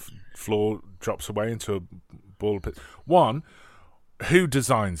keys, the floor drops away into a ball of pits. One, who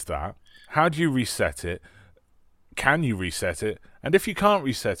designs that? How do you reset it? Can you reset it? And if you can't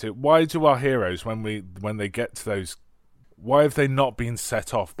reset it, why do our heroes, when they get to those, why have they not been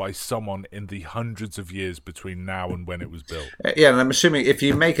set off by someone in the hundreds of years between now and when it was built? Yeah, and I'm assuming if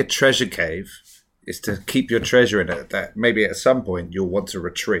you make a treasure cave, it's to keep your treasure in it that maybe at some point you'll want to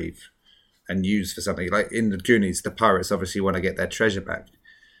retrieve and use for something. Like in the Goonies, the pirates obviously want to get their treasure back.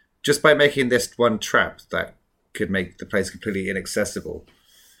 Just by making this one trap that could make the place completely inaccessible.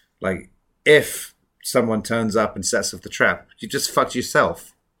 Like, if someone turns up and sets off the trap, you just fucked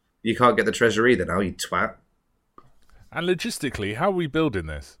yourself. You can't get the treasure either now, you twat. And logistically, how are we building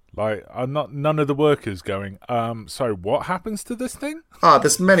this? Like, are none of the workers going, so what happens to this thing?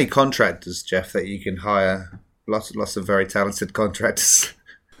 There's many contractors, Jeff, that you can hire. Lots of very talented contractors.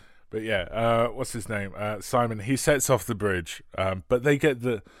 But yeah, what's his name? Simon. He sets off the bridge, but they get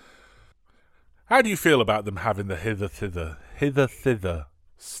the... How do you feel about them having the hither-thither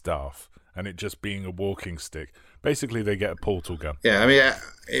staff and it just being a walking stick? Basically, they get a portal gun. Yeah, I mean,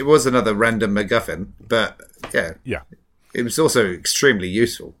 it was another random MacGuffin, but yeah. It was also extremely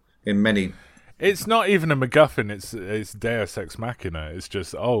useful in many... It's not even a MacGuffin, it's Deus Ex Machina. It's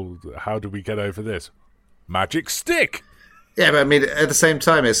just, how do we get over this? Magic stick! Yeah, but I mean, at the same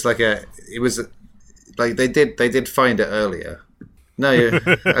time, it's like they did find it earlier. No,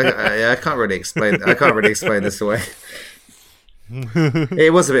 I can't really explain. I can't really explain this away.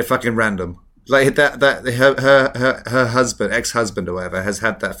 It was a bit fucking random. Like that her husband, ex-husband or whatever, has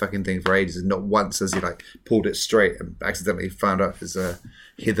had that fucking thing for ages, and not once has he like pulled it straight and accidentally found out his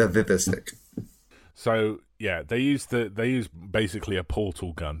hither stick. So yeah, they use basically a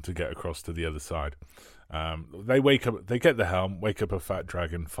portal gun to get across to the other side. They wake up, they get the helm, wake up a fat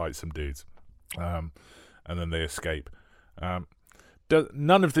dragon, fight some dudes, and then they escape.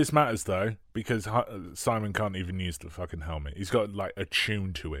 None of this matters though, because Simon can't even use the fucking helmet. He's got like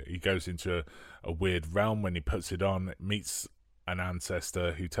attuned to it. He goes into a weird realm when he puts it on, meets an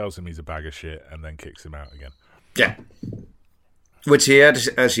ancestor who tells him he's a bag of shit, and then kicks him out again. Yeah. Which he had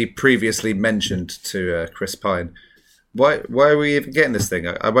actually previously mentioned to Chris Pine. Why are we even getting this thing?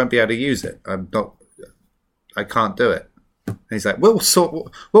 I won't be able to use it. I can't do it. And he's like, we'll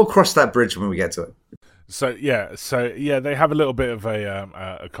cross that bridge when we get to it. So yeah, they have a little bit of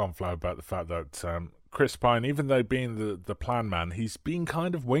a conflict about the fact that Chris Pine, even though being the plan man, he's been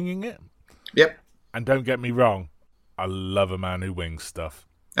kind of winging it. Yep. And don't get me wrong, I love a man who wings stuff.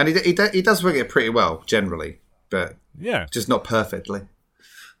 And he does wing it pretty well generally, but yeah, just not perfectly.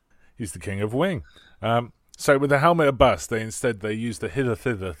 He's the king of wing. So with the helmet of bust, they use the hither.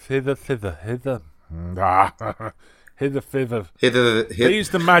 They use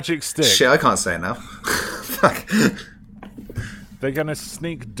the magic stick. Shit, I can't say it now. Fuck. They're gonna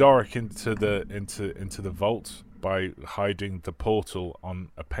sneak Doric into the vault by hiding the portal on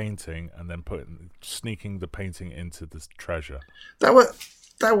a painting and then sneaking the painting into the treasure. That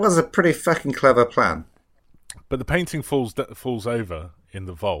was a pretty fucking clever plan. But the painting falls over in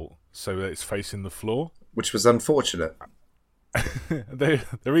the vault, so that it's facing the floor, which was unfortunate.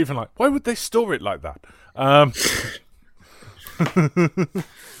 They're even like, why would they store it like that?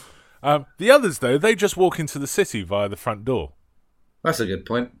 The others, though, they just walk into the city via the front door. That's a good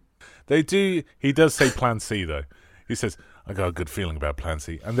point. They do. He does say Plan C, though. He says, I got a good feeling about Plan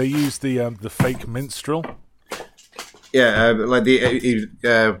C. And they use the fake minstrel. Yeah,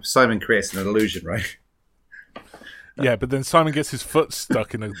 Simon creates an illusion, right? Yeah, but then Simon gets his foot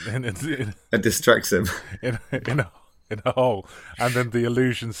stuck in and distracts him in a hole, and then the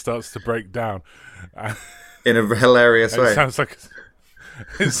illusion starts to break down in a hilarious way. It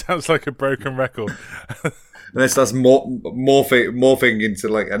sounds like a broken record. And then it starts morphing into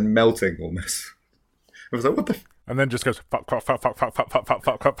like and melting almost. I was like, what the? And then just goes fuck.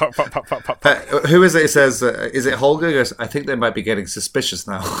 Who is it? It says, is it Holger? He goes, I think they might be getting suspicious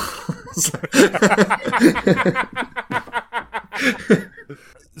now.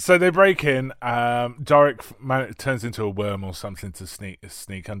 So they break in. Doric turns into a worm or something to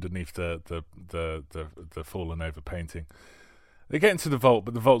sneak underneath the fallen over painting. They get into the vault,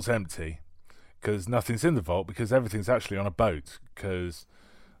 but the vault's empty because nothing's in the vault because everything's actually on a boat because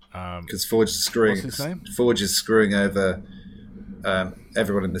Forge is screwing. What's his name? Forge is screwing over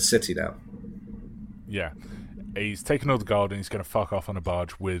everyone in the city now. Yeah, he's taken all the gold and he's going to fuck off on a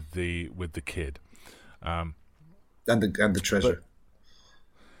barge with the kid, and the treasure.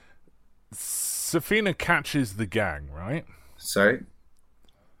 Safina catches the gang, right? Sorry,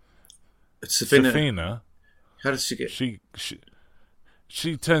 Safina. How did she get?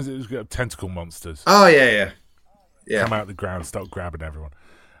 She turns it tentacle monsters. Oh yeah. Come out of the ground, start grabbing everyone.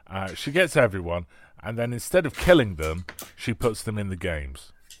 She gets everyone, and then instead of killing them, she puts them in the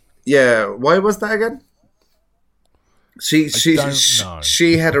games. Yeah, why was that again? She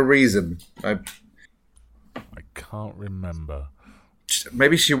had a reason. I can't remember.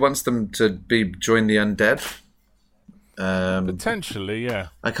 Maybe she wants them to join the undead. Potentially, yeah.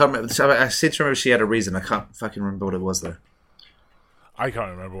 I can't remember. I seem to remember she had a reason. I can't fucking remember what it was though. I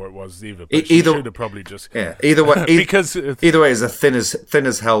can't remember what it was either. But she should have probably just Either way, because either way is a thin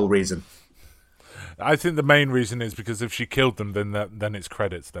as hell reason. I think the main reason is because if she killed them, then it's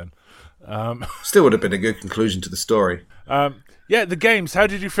credits. Then still would have been a good conclusion to the story. Yeah, the games. How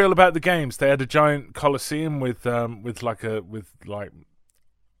did you feel about the games? They had a giant coliseum with like a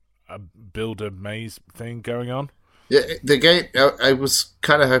builder maze thing going on. Yeah, the game. I was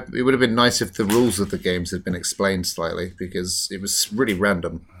kind of. It would have been nice if the rules of the games had been explained slightly because it was really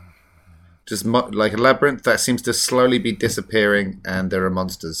random. Just like a labyrinth that seems to slowly be disappearing, and there are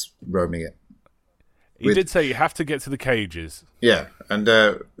monsters roaming it. He did say you have to get to the cages. Yeah, and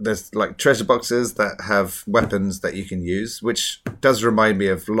there's like treasure boxes that have weapons that you can use, which does remind me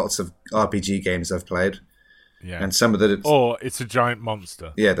of lots of RPG games I've played. Yeah, and some of the it's a giant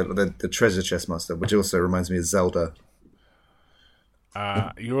monster. Yeah, the treasure chest monster, which also reminds me of Zelda.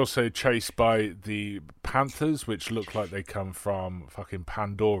 You're also chased by the panthers, which look like they come from fucking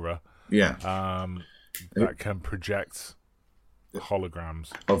Pandora. Yeah, that can project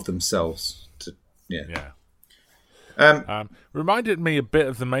holograms of themselves. Yeah. Reminded me a bit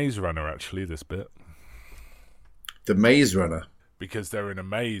of the Maze Runner, actually, this bit. The Maze Runner. Because they're in a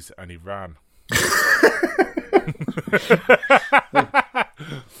maze and he ran.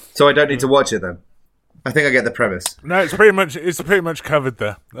 So I don't need to watch it then. I think I get the premise. No, it's pretty much covered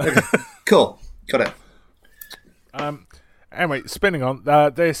there. Okay. Cool. Got it. Anyway, spinning on.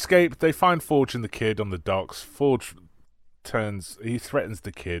 They escape. They find Forge and the kid on the docks. Forge he threatens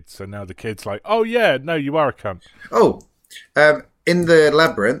the kid. So now the kid's like, "Oh yeah, no, you are a cunt." Oh, in the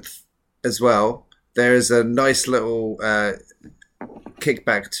labyrinth as well, there is a nice little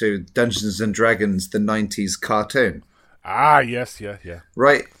kickback to Dungeons and Dragons, the 90s cartoon. Ah, yes, yeah.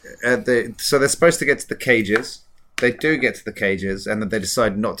 Right. So they're supposed to get to the cages. They do get to the cages, and then they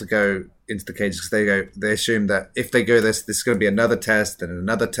decide not to go into the cages because they assume that if they go this is going to be another test, and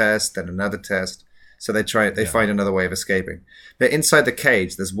another test, and another test. So they find another way of escaping. But inside the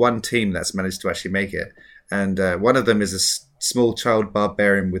cage, there's one team that's managed to actually make it, and one of them is a small child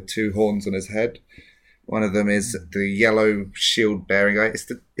barbarian with 2 horns on his head. One of them is the yellow shield bearing guy. It's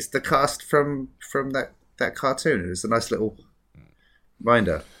the cast from that cartoon. It's a nice little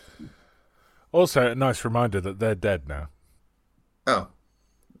reminder. Also, a nice reminder that they're dead now. Oh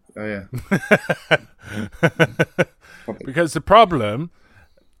yeah. Because the problem,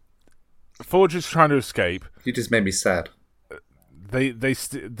 Forge is trying to escape. You just made me sad. They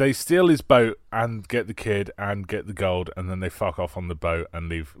steal his boat and get the kid and get the gold, and then they fuck off on the boat and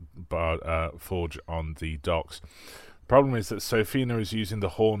leave Forge on the docks. The problem is that Sophina is using the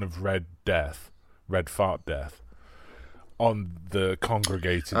horn of red fart death, on the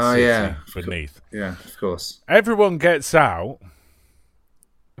congregated city beneath. Yeah, of course. Everyone gets out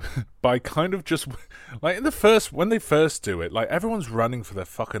by kind of just like when they first do it, like everyone's running for their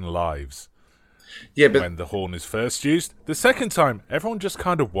fucking lives. Yeah, but when the horn is first used, the second time everyone just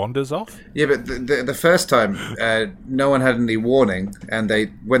kind of wanders off. Yeah, but the first time, no one had any warning, and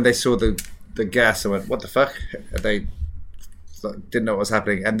when they saw the gas, they went, "What the fuck?" They didn't know what was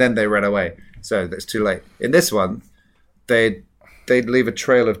happening, and then they ran away. So that's too late. In this one, they'd leave a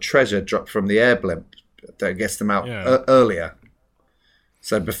trail of treasure dropped from the air blimp that gets them out earlier.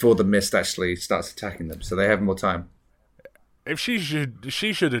 So before the mist actually starts attacking them, so they have more time. If she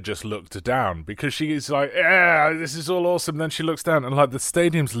should have just looked down, because she is like, "Yeah, this is all awesome." Then she looks down and like the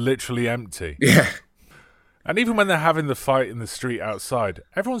stadium's literally empty. Yeah. And even when they're having the fight in the street outside,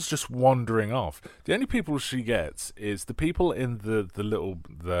 everyone's just wandering off. The only people she gets is the people in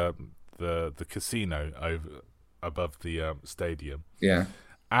the casino over above the stadium. Yeah.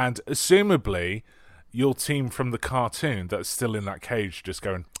 And assumably, your team from the cartoon that's still in that cage just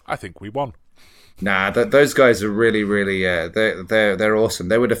going, "I think we won." Nah, those guys are really, really, they're awesome.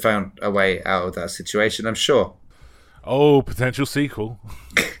 They would have found a way out of that situation, I'm sure. Oh, potential sequel.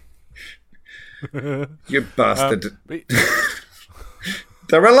 You bastard.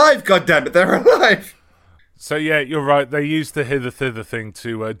 They're alive, goddammit, they're alive! So yeah, you're right. They used the hither-thither thing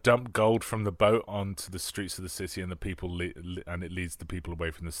to dump gold from the boat onto the streets of the city, and the people and it leads the people away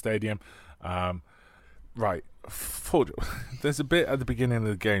from the stadium. Right, Forge. There's a bit at the beginning of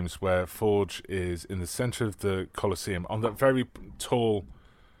the games where Forge is in the center of the Colosseum on that very tall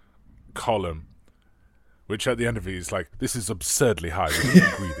column, which at the end of it is like, "This is absurdly high. We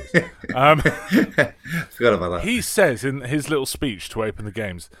can't agree this." Forgot about that. He says in his little speech to open the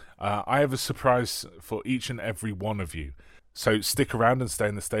games, "I have a surprise for each and every one of you. So stick around and stay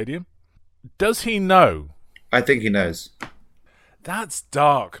in the stadium." Does he know? I think he knows. That's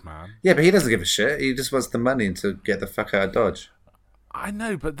dark, man. Yeah, but he doesn't give a shit. He just wants the money to get the fuck out of Dodge. I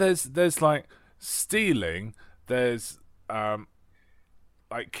know, but there's like stealing. There's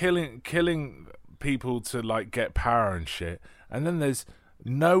like killing people to like get power and shit, and then there's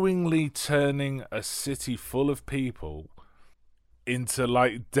knowingly turning a city full of people into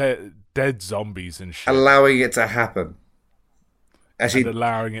like dead zombies and shit. Allowing it to happen. Actually, and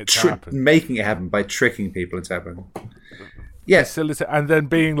allowing it to happen. Making it happen by tricking people into happening. Yes. And then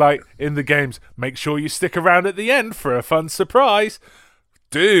being like, in the games, make sure you stick around at the end for a fun surprise.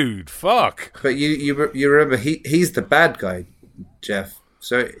 Dude, fuck. But you remember, he's the bad guy, Jeff.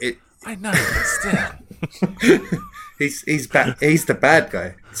 So I know, but still. he's the bad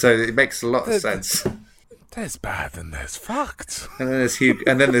guy. So it makes a lot of sense. There's bad and there's fucked. And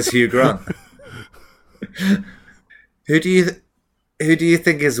then there's Hugh Grant. Who do you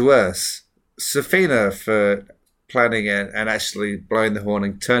think is worse? Sophina for planning and actually blowing the horn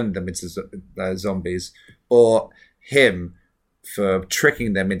and turning them into zombies, or him for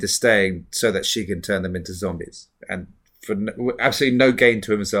tricking them into staying so that she can turn them into zombies, and for absolutely no gain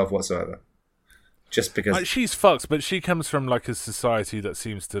to himself whatsoever, just because she's fucked. But she comes from like a society that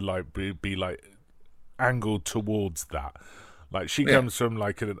seems to like be like angled towards that. Like, she comes from,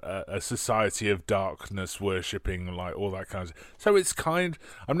 like, a society of darkness worshipping, like, all that kind of stuff. So it's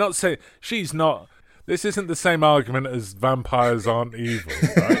I'm not saying... She's not... This isn't the same argument as vampires aren't evil,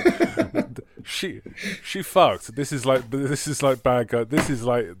 right? She fucked. This is like bad guy. This is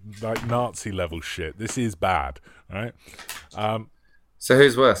like Nazi level shit. This is bad, right? So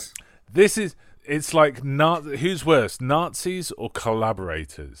who's worse? It's like who's worse, Nazis or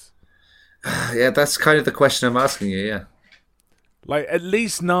collaborators? Yeah, that's kind of the question I'm asking you. Yeah. Like, at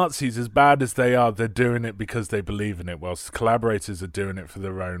least Nazis, as bad as they are, they're doing it because they believe in it, whilst collaborators are doing it for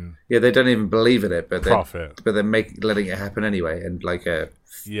their own... Yeah, they don't even believe in it, but profit. They're letting it happen anyway, and like...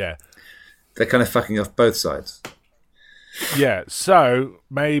 yeah. They're kind of fucking off both sides. Yeah, so,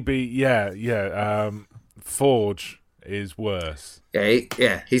 maybe, Forge is worse.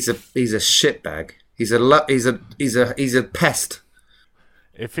 Yeah, he's a shitbag. He's a pest.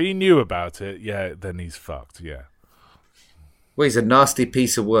 If he knew about it, yeah, then he's fucked, yeah. Well, he's a nasty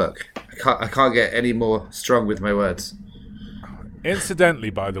piece of work. I can't get any more strong with my words. Incidentally,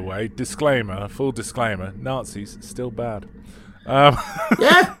 by the way, full disclaimer, Nazis still bad.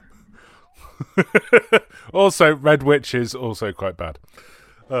 Yeah. Also, Red Witches also quite bad.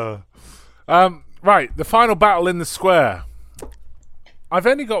 Right, the final battle in the square. I've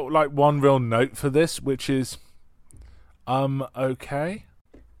only got like one real note for this, which is, okay.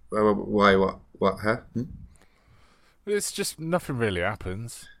 Why? What? Huh? It's just nothing really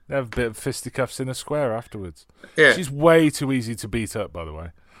happens. They have a bit of fisticuffs in a square afterwards. Yeah. She's way too easy to beat up, by the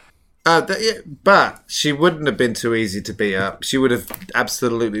way. But she wouldn't have been too easy to beat up. She would have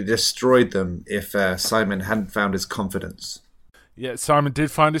absolutely destroyed them if Simon hadn't found his confidence. Yeah, Simon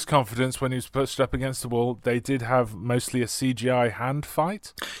did find his confidence when he was pushed up against the wall. They did have mostly a CGI hand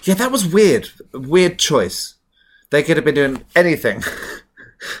fight. Yeah, that was weird. Weird choice. They could have been doing anything.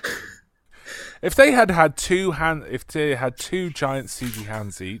 If they had two giant CG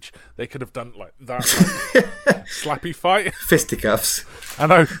hands each, they could have done like that slappy fight, fisticuffs,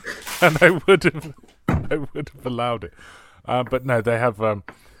 and I would have allowed it. But no, they have.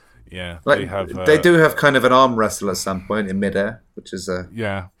 They do have kind of an arm wrestle at some point in midair, which is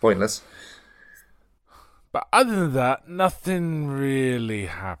pointless. But other than that, nothing really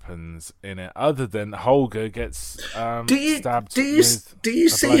happens in it, other than Holger gets stabbed. Do you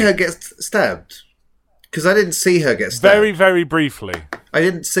see her get stabbed? Because I didn't see her get stabbed. Very, very briefly. I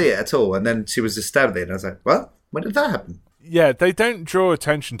didn't see it at all, and then she was just stabbed there, and I was like, "What? When did that happen?" Yeah, they don't draw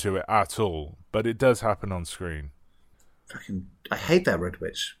attention to it at all, but it does happen on screen. I hate that Red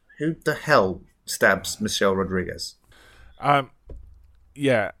Witch. Who the hell stabs Michelle Rodriguez? So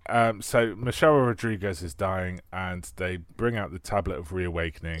Michelle Rodriguez is dying, and they bring out the Tablet of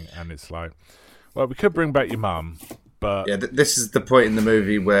Reawakening, and it's like, well, we could bring back your mum, but... Yeah, this is the point in the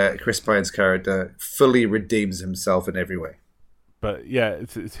movie where Chris Pine's character fully redeems himself in every way. But yeah,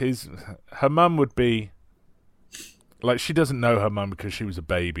 her mum would be... Like, she doesn't know her mum because she was a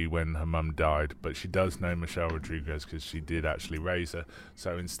baby when her mum died, but she does know Michelle Rodriguez because she did actually raise her.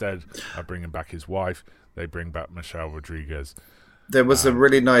 So instead of bringing back his wife, they bring back Michelle Rodriguez. There was a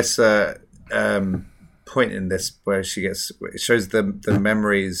really nice point in this where it shows the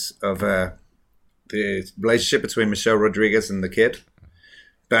memories of the relationship between Michelle Rodriguez and the kid.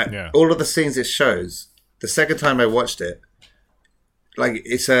 But all of the scenes it shows, the second time I watched it, like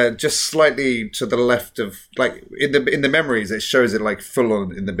it's just slightly to the left of, like in the memories it shows it like full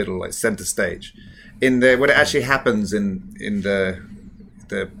on in the middle, like center stage. When it actually happens in the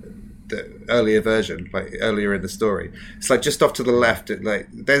earlier version, like earlier in the story, it's like just off to the left.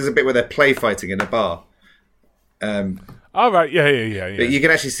 There's a bit where they're play fighting in a bar. All right, yeah. But you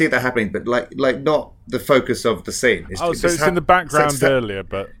can actually see that happening, but like not the focus of the scene. So it's in the background earlier,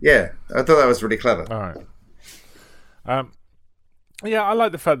 but yeah, I thought that was really clever. All right. Yeah, I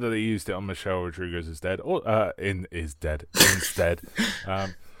like the fact that they used it on Michelle Rodriguez is dead, or instead. I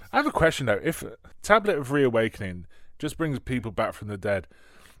have a question though. If Tablet of Reawakening just brings people back from the dead,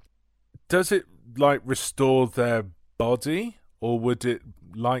 does it like restore their body, or would it,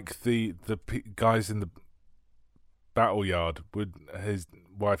 like the guys in the battle yard, would his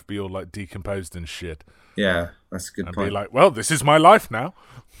wife be all like decomposed and shit? Yeah, that's a good point. Be like, well, this is my life now.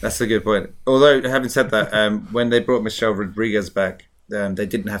 That's a good point. Although, having said that, when they brought Michelle Rodriguez back, they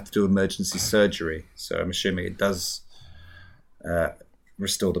didn't have to do emergency surgery, so I'm assuming it does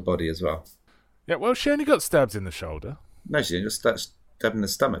restore the body as well. Yeah, well, she only got stabbed in the shoulder. No, she didn't. Just stabbed in the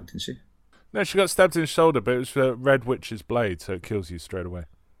stomach, didn't she? No, she got stabbed in the shoulder, but it was for Red Witch's blade, so it kills you straight away.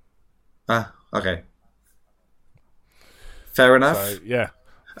 Ah, okay. Fair enough. So, yeah.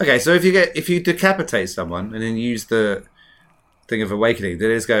 Okay, so if you decapitate someone and then use the thing of awakening?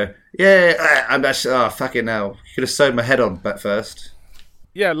 Did it just go, yeah, I'm actually, oh, fucking hell. You could have sewed my head on back first.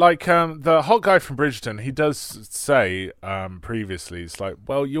 Yeah, like the hot guy from Bridgerton, he does say previously, it's like,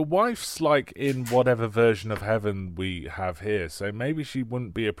 well, your wife's like in whatever version of heaven we have here, so maybe she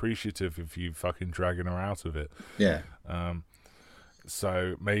wouldn't be appreciative if you fucking dragging her out of it. Yeah.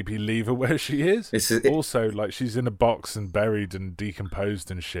 So maybe leave her where she is. Also, like, she's in a box and buried and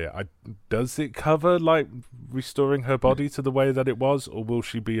decomposed and shit. Does it cover like restoring her body to the way that it was, or will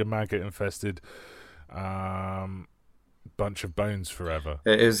she be a maggot-infested bunch of bones forever?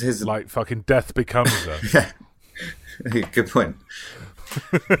 It was his, like, fucking death becomes her. Yeah. Good point.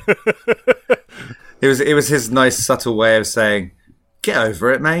 It was his nice subtle way of saying, get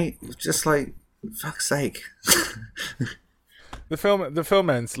over it, mate. Just like, fuck's sake. The film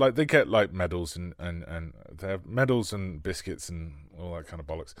ends, like, they get like medals and they have medals and biscuits and all that kind of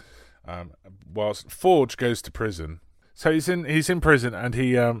bollocks. Whilst Forge goes to prison. So he's in prison, and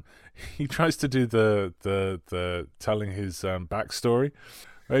he tries to do the telling his backstory.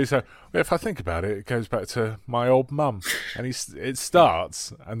 Where he's like, well, if I think about it, it goes back to my old mum, and it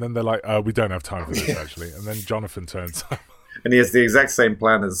starts, and then they're like, we don't have time for this actually, and then Jonathan turns up, and he has the exact same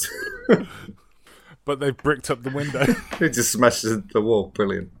plan as, but they've bricked up the window. He just smashes into the wall.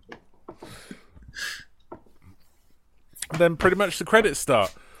 Brilliant. And then pretty much the credits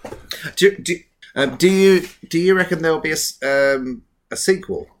start. Do you reckon there will be a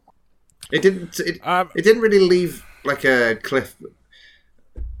sequel? It didn't really leave like a cliff.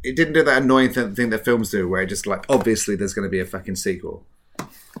 It didn't do that annoying thing that films do, where it just like obviously there's going to be a fucking sequel,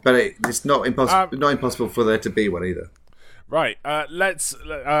 but it's not impossible. Not impossible for there to be one either. Right.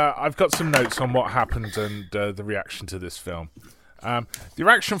 I've got some notes on what happened and the reaction to this film. The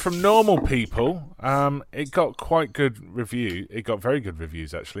reaction from normal people, it got quite good review. It got very good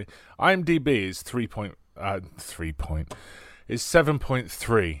reviews, actually. IMDb is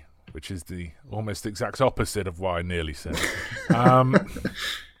 7.3, which is the almost exact opposite of what I nearly said.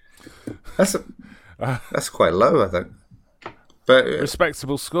 That's quite low, I think. But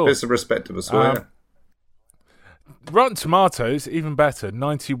respectable score. It's a respectable score. Yeah. Rotten Tomatoes, even better,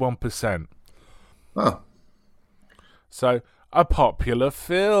 91%. Oh. So, a popular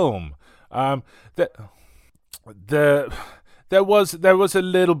film. There was a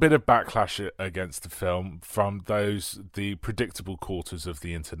little bit of backlash against the film from the predictable quarters of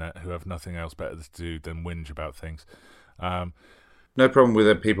the internet who have nothing else better to do than whinge about things. No problem with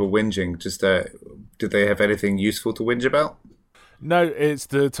the people whinging. Just did they have anything useful to whinge about? No, it's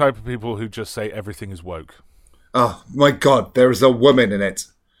the type of people who just say everything is woke. Oh my God! There is a woman in it,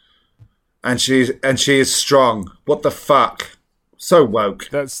 and she is strong. What the fuck? So woke.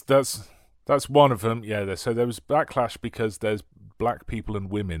 That's one of them. Yeah. So there was backlash because there's black people and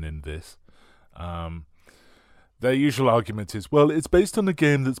women in this. Their usual argument is, well, it's based on a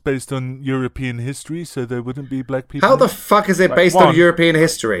game that's based on European history, so there wouldn't be black people. How the fuck is it based on European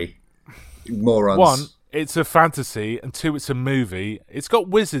history? Morons. One, it's a fantasy, and two, it's a movie. It's got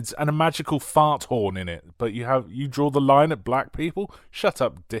wizards and a magical fart horn in it, but you draw the line at black people? Shut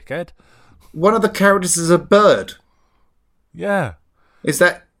up, dickhead. One of the characters is a bird. Yeah. Is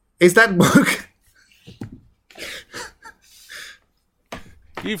that woke?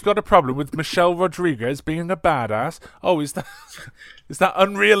 You've got a problem with Michelle Rodriguez being a badass? Oh, is that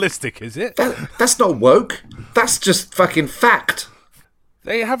unrealistic, is it? That's not woke. That's just fucking fact.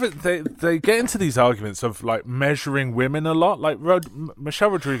 They get into these arguments of like measuring women a lot. Like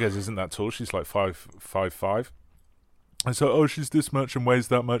Michelle Rodriguez isn't that tall. She's like 5'5". And so, oh, she's this much and weighs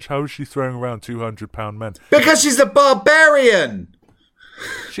that much. How is she throwing around 200-pound men? Because she's a barbarian.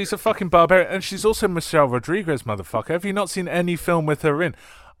 She's a fucking barbarian, and she's also Michelle Rodriguez, motherfucker. Have you not seen any film with her in?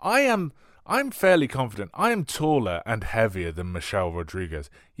 I'm fairly confident. I am taller and heavier than Michelle Rodriguez.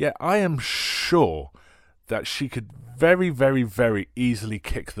 Yet I am sure that she could very, very, very easily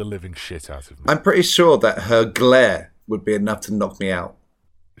kick the living shit out of me. I'm pretty sure that her glare would be enough to knock me out.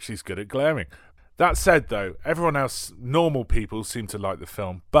 She's good at glaring. That said, though, everyone else, normal people, seem to like the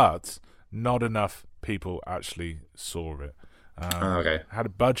film, but not enough people actually saw it. Okay. Had a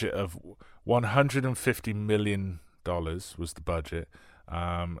budget of $150 million was the budget.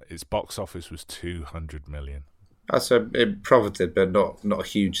 Its box office was $200 million. So it profited, but not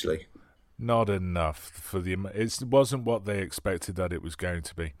hugely. Not enough for the. It wasn't what they expected that it was going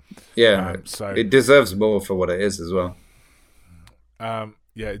to be. Yeah, so it deserves more for what it is as well.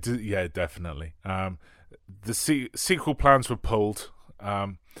 Yeah, definitely. The sequel plans were pulled,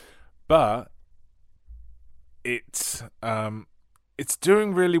 but it's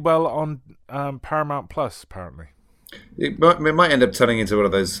doing really well on Paramount Plus. Apparently, it might end up turning into one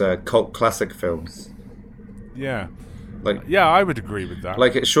of those cult classic films. Yeah. Like, Yeah, I would agree with that.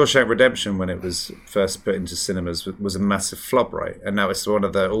 like Shawshank Redemption, when it was first put into cinemas, was a massive flop, right? And now it's one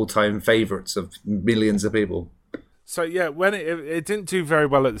of the all-time favourites of millions of people. So yeah, when it didn't do very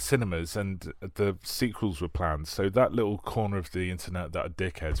well at the cinemas, and the sequels were planned, so that little corner of the internet that are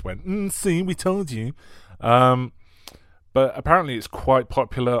dickheads went, see, we told you. But apparently it's quite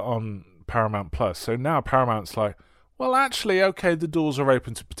popular on Paramount Plus. So now Paramount's like, well, actually, okay, the doors are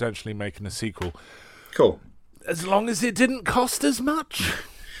open to potentially making a sequel. Cool. As long as it didn't cost as much.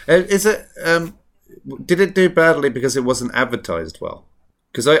 Is it? Did it do badly because it wasn't advertised well?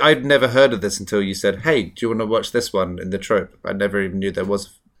 Because I'd never heard of this until you said, "Hey, do you want to watch this one in the trope?" I never even knew there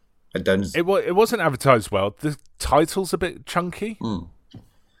was a Dungeons. It wasn't advertised well. The title's a bit chunky.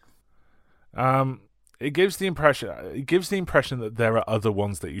 It gives the impression that there are other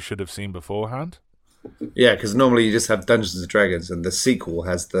ones that you should have seen beforehand. Yeah, because normally you just have Dungeons and Dragons, and the sequel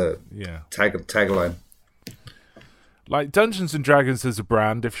has the tagline. Like Dungeons and Dragons as a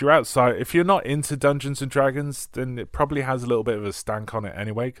brand, if you're not into Dungeons and Dragons, then it probably has a little bit of a stank on it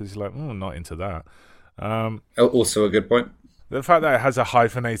anyway, because you're like, I'm not into that. Also a good point. The fact that it has a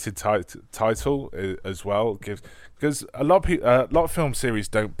hyphenated title as well because a lot of film series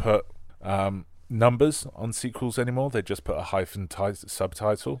don't put numbers on sequels anymore. They just put a hyphen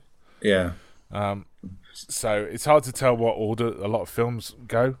subtitle. Yeah. So it's hard to tell what order a lot of films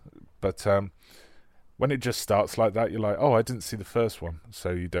go, but when it just starts like that, you're like, oh, I didn't see the first one, so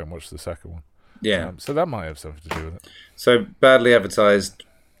you don't watch the second one. Yeah. So that might have something to do with it. So badly advertised,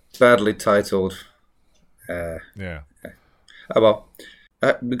 badly titled. Yeah. Oh well.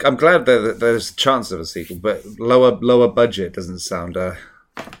 I'm glad that there's a chance of a sequel, but lower budget doesn't sound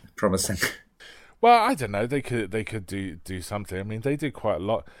promising. Well, I don't know. They could do something. I mean, they did quite a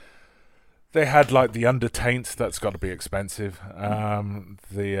lot. They had like the Undertaint. That's got to be expensive.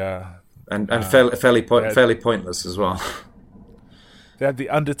 Fairly pointless as well. They had the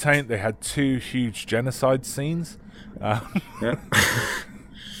Undertaint. They had 2 huge genocide scenes.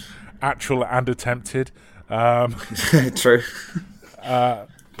 Actual and attempted. True.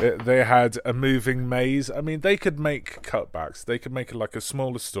 They had a moving maze. I mean, they could make cutbacks. They could make like a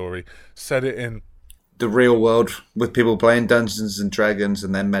smaller story, set it in the real world with people playing Dungeons and Dragons,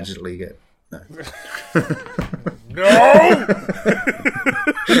 and then magically get No.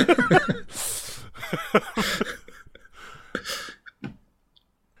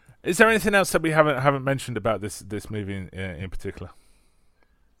 Is there anything else that we haven't mentioned about this movie in particular?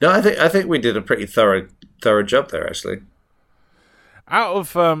 No, I think we did a pretty thorough job there, actually. Out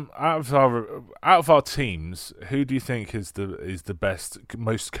of our teams, who do you think is the best,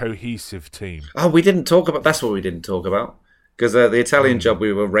 most cohesive team? Oh, we didn't talk about. That's what we didn't talk about, because the Italian job,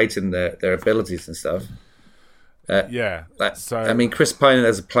 we were rating their abilities and stuff. I mean, Chris Pine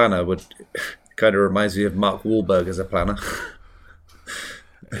as a planner kind of reminds me of Mark Wahlberg as a planner.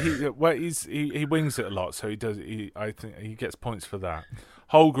 He wings it a lot, so he does. I think he gets points for that.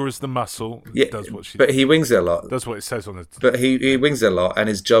 Holger is the muscle. Does what but he wings it a lot. Does what it says on the. But he wings it a lot, and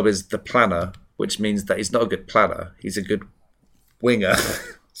his job is the planner, which means that he's not a good planner. He's a good winger,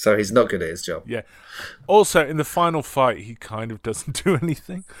 so he's not good at his job. Yeah. Also, in the final fight, he kind of doesn't do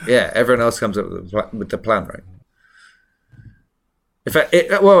anything. Yeah, everyone else comes up with the plan, right? In fact,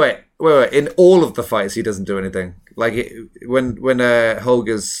 wait. In all of the fights, he doesn't do anything. Like when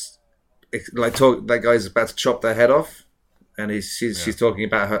Holger's that guy's about to chop their head off. And she's talking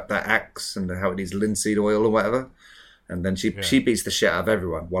about that axe and how it needs linseed oil or whatever, and then she beats the shit out of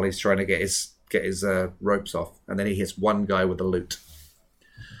everyone while he's trying to get his ropes off, and then he hits one guy with a lute.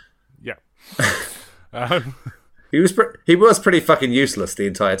 Yeah, he was pretty fucking useless the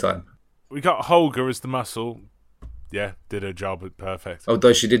entire time. We got Holger as the muscle. Yeah, did her job perfect.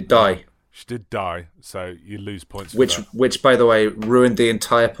 Although she did die. She did die, so you lose points. Which, by the way, ruined the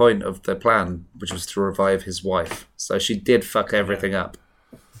entire point of the plan, which was to revive his wife. So she did fuck everything up.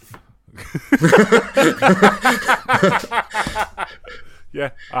 Yeah,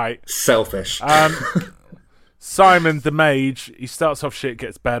 alright. Selfish. Simon the mage, he starts off shit,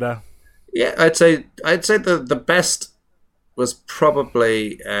 gets better. Yeah, I'd say the best was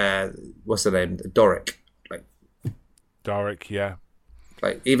probably what's her name, Doric. Doric, yeah.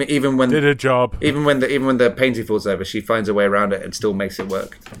 Like even when did a job. Even when the painting falls over, she finds a way around it and still makes it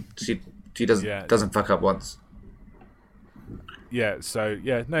work. She doesn't fuck up once. Yeah. So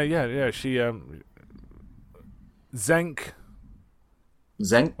yeah, she Zenk.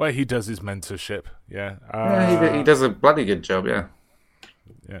 Well, he does his mentorship. Yeah. He does a bloody good job. Yeah.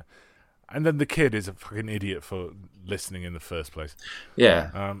 Yeah. And then the kid is a fucking idiot for listening in the first place.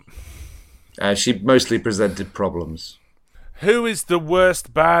 Yeah. She mostly presented problems. Who is the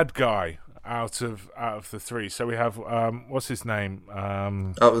worst bad guy? out of the three. So we have what's his name?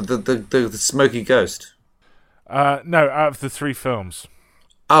 The Smoky Ghost. No, out of the three films.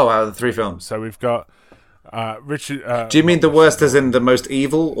 Oh, out of the three films. So we've got Richard. Do you mean the worst as in the most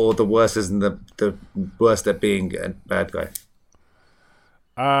evil, or the worst as in the worst at being a bad guy?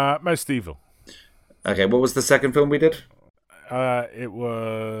 Most evil. Okay, what was the second film we did? It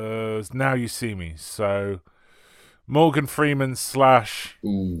was Now You See Me. So Morgan Freeman /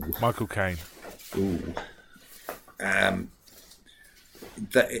 Michael Caine. Ooh.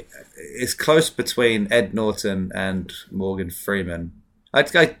 It's close between Ed Norton and Morgan Freeman.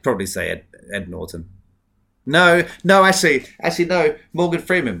 I'd probably say Ed Norton. No, actually, no, Morgan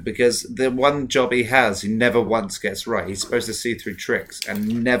Freeman, because the one job he has, he never once gets right. He's supposed to see through tricks,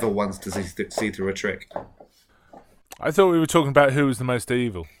 and never once does he see through a trick. I thought we were talking about who was the most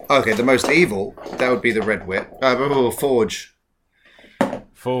evil. Okay, the most evil, that would be the Red Whip. Forge.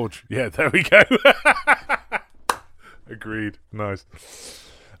 Forge. Yeah, there we go. Agreed. Nice.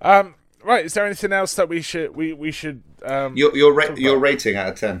 Right, is there anything else that we should your rating out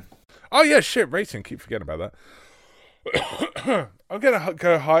of 10? Oh yeah, shit, rating. Keep forgetting about that. I'm gonna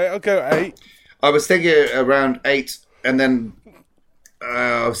go high. I'll go 8. I was thinking around 8, and then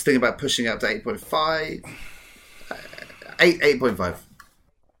I was thinking about pushing up to 8.5. 8.5.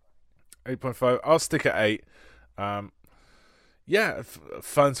 8.5. I'll stick at 8. Yeah,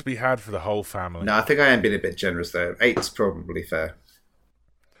 fun to be had for the whole family. No, I think I am being a bit generous there. 8's probably fair.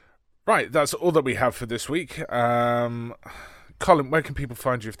 Right, that's all that we have for this week. Colin, where can people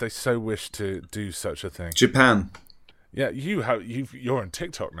find you if they so wish to do such a thing? Japan. Yeah, you're on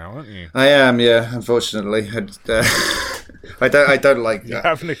TikTok now, aren't you? I am, yeah. Unfortunately, I don't like that.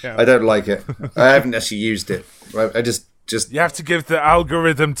 I don't like it. I haven't actually used it. I just you have to give the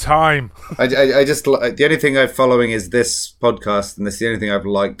algorithm time. I just the only thing I'm following is this podcast, and that's the only thing I've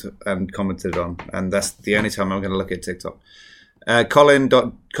liked and commented on, and that's the only time I'm going to look at TikTok.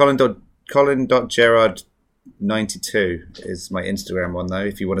 Colin.Gerard92 is my Instagram one, though.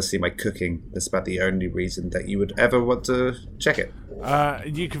 If you want to see my cooking, that's about the only reason that you would ever want to check it.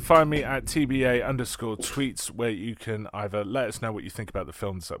 You can find me at TBA_tweets, where you can either let us know what you think about the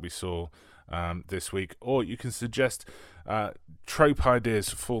films that we saw this week, or you can suggest trope ideas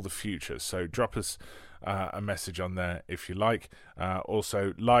for the future. So drop us a message on there if you like.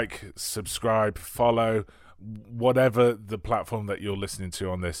 Also, like, subscribe, follow, whatever the platform that you're listening to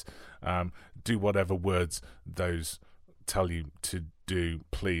on this. Do whatever words those tell you to do,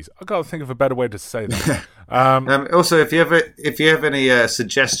 please. I've got to think of a better way to say that. Also, if you have any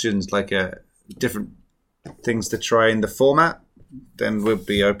suggestions, like different things to try in the format, then we'll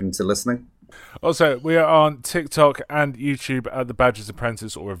be open to listening. Also, we are on TikTok and YouTube at The Badger's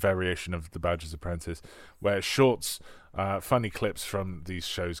Apprentice, or a variation of The Badger's Apprentice, where shorts, funny clips from these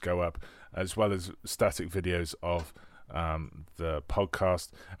shows go up, as well as static videos of the podcast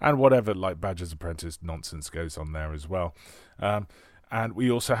and whatever like Badger's Apprentice nonsense goes on there as well. And we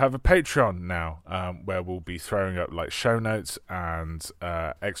also have a Patreon now, where we'll be throwing up like show notes and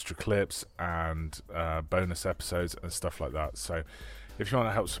extra clips and bonus episodes and stuff like that. So if you want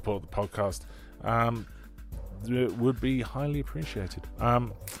to help support the podcast, it would be highly appreciated.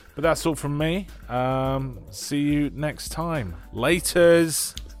 But that's all from me. See you next time.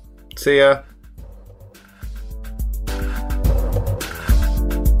 Laters. See ya.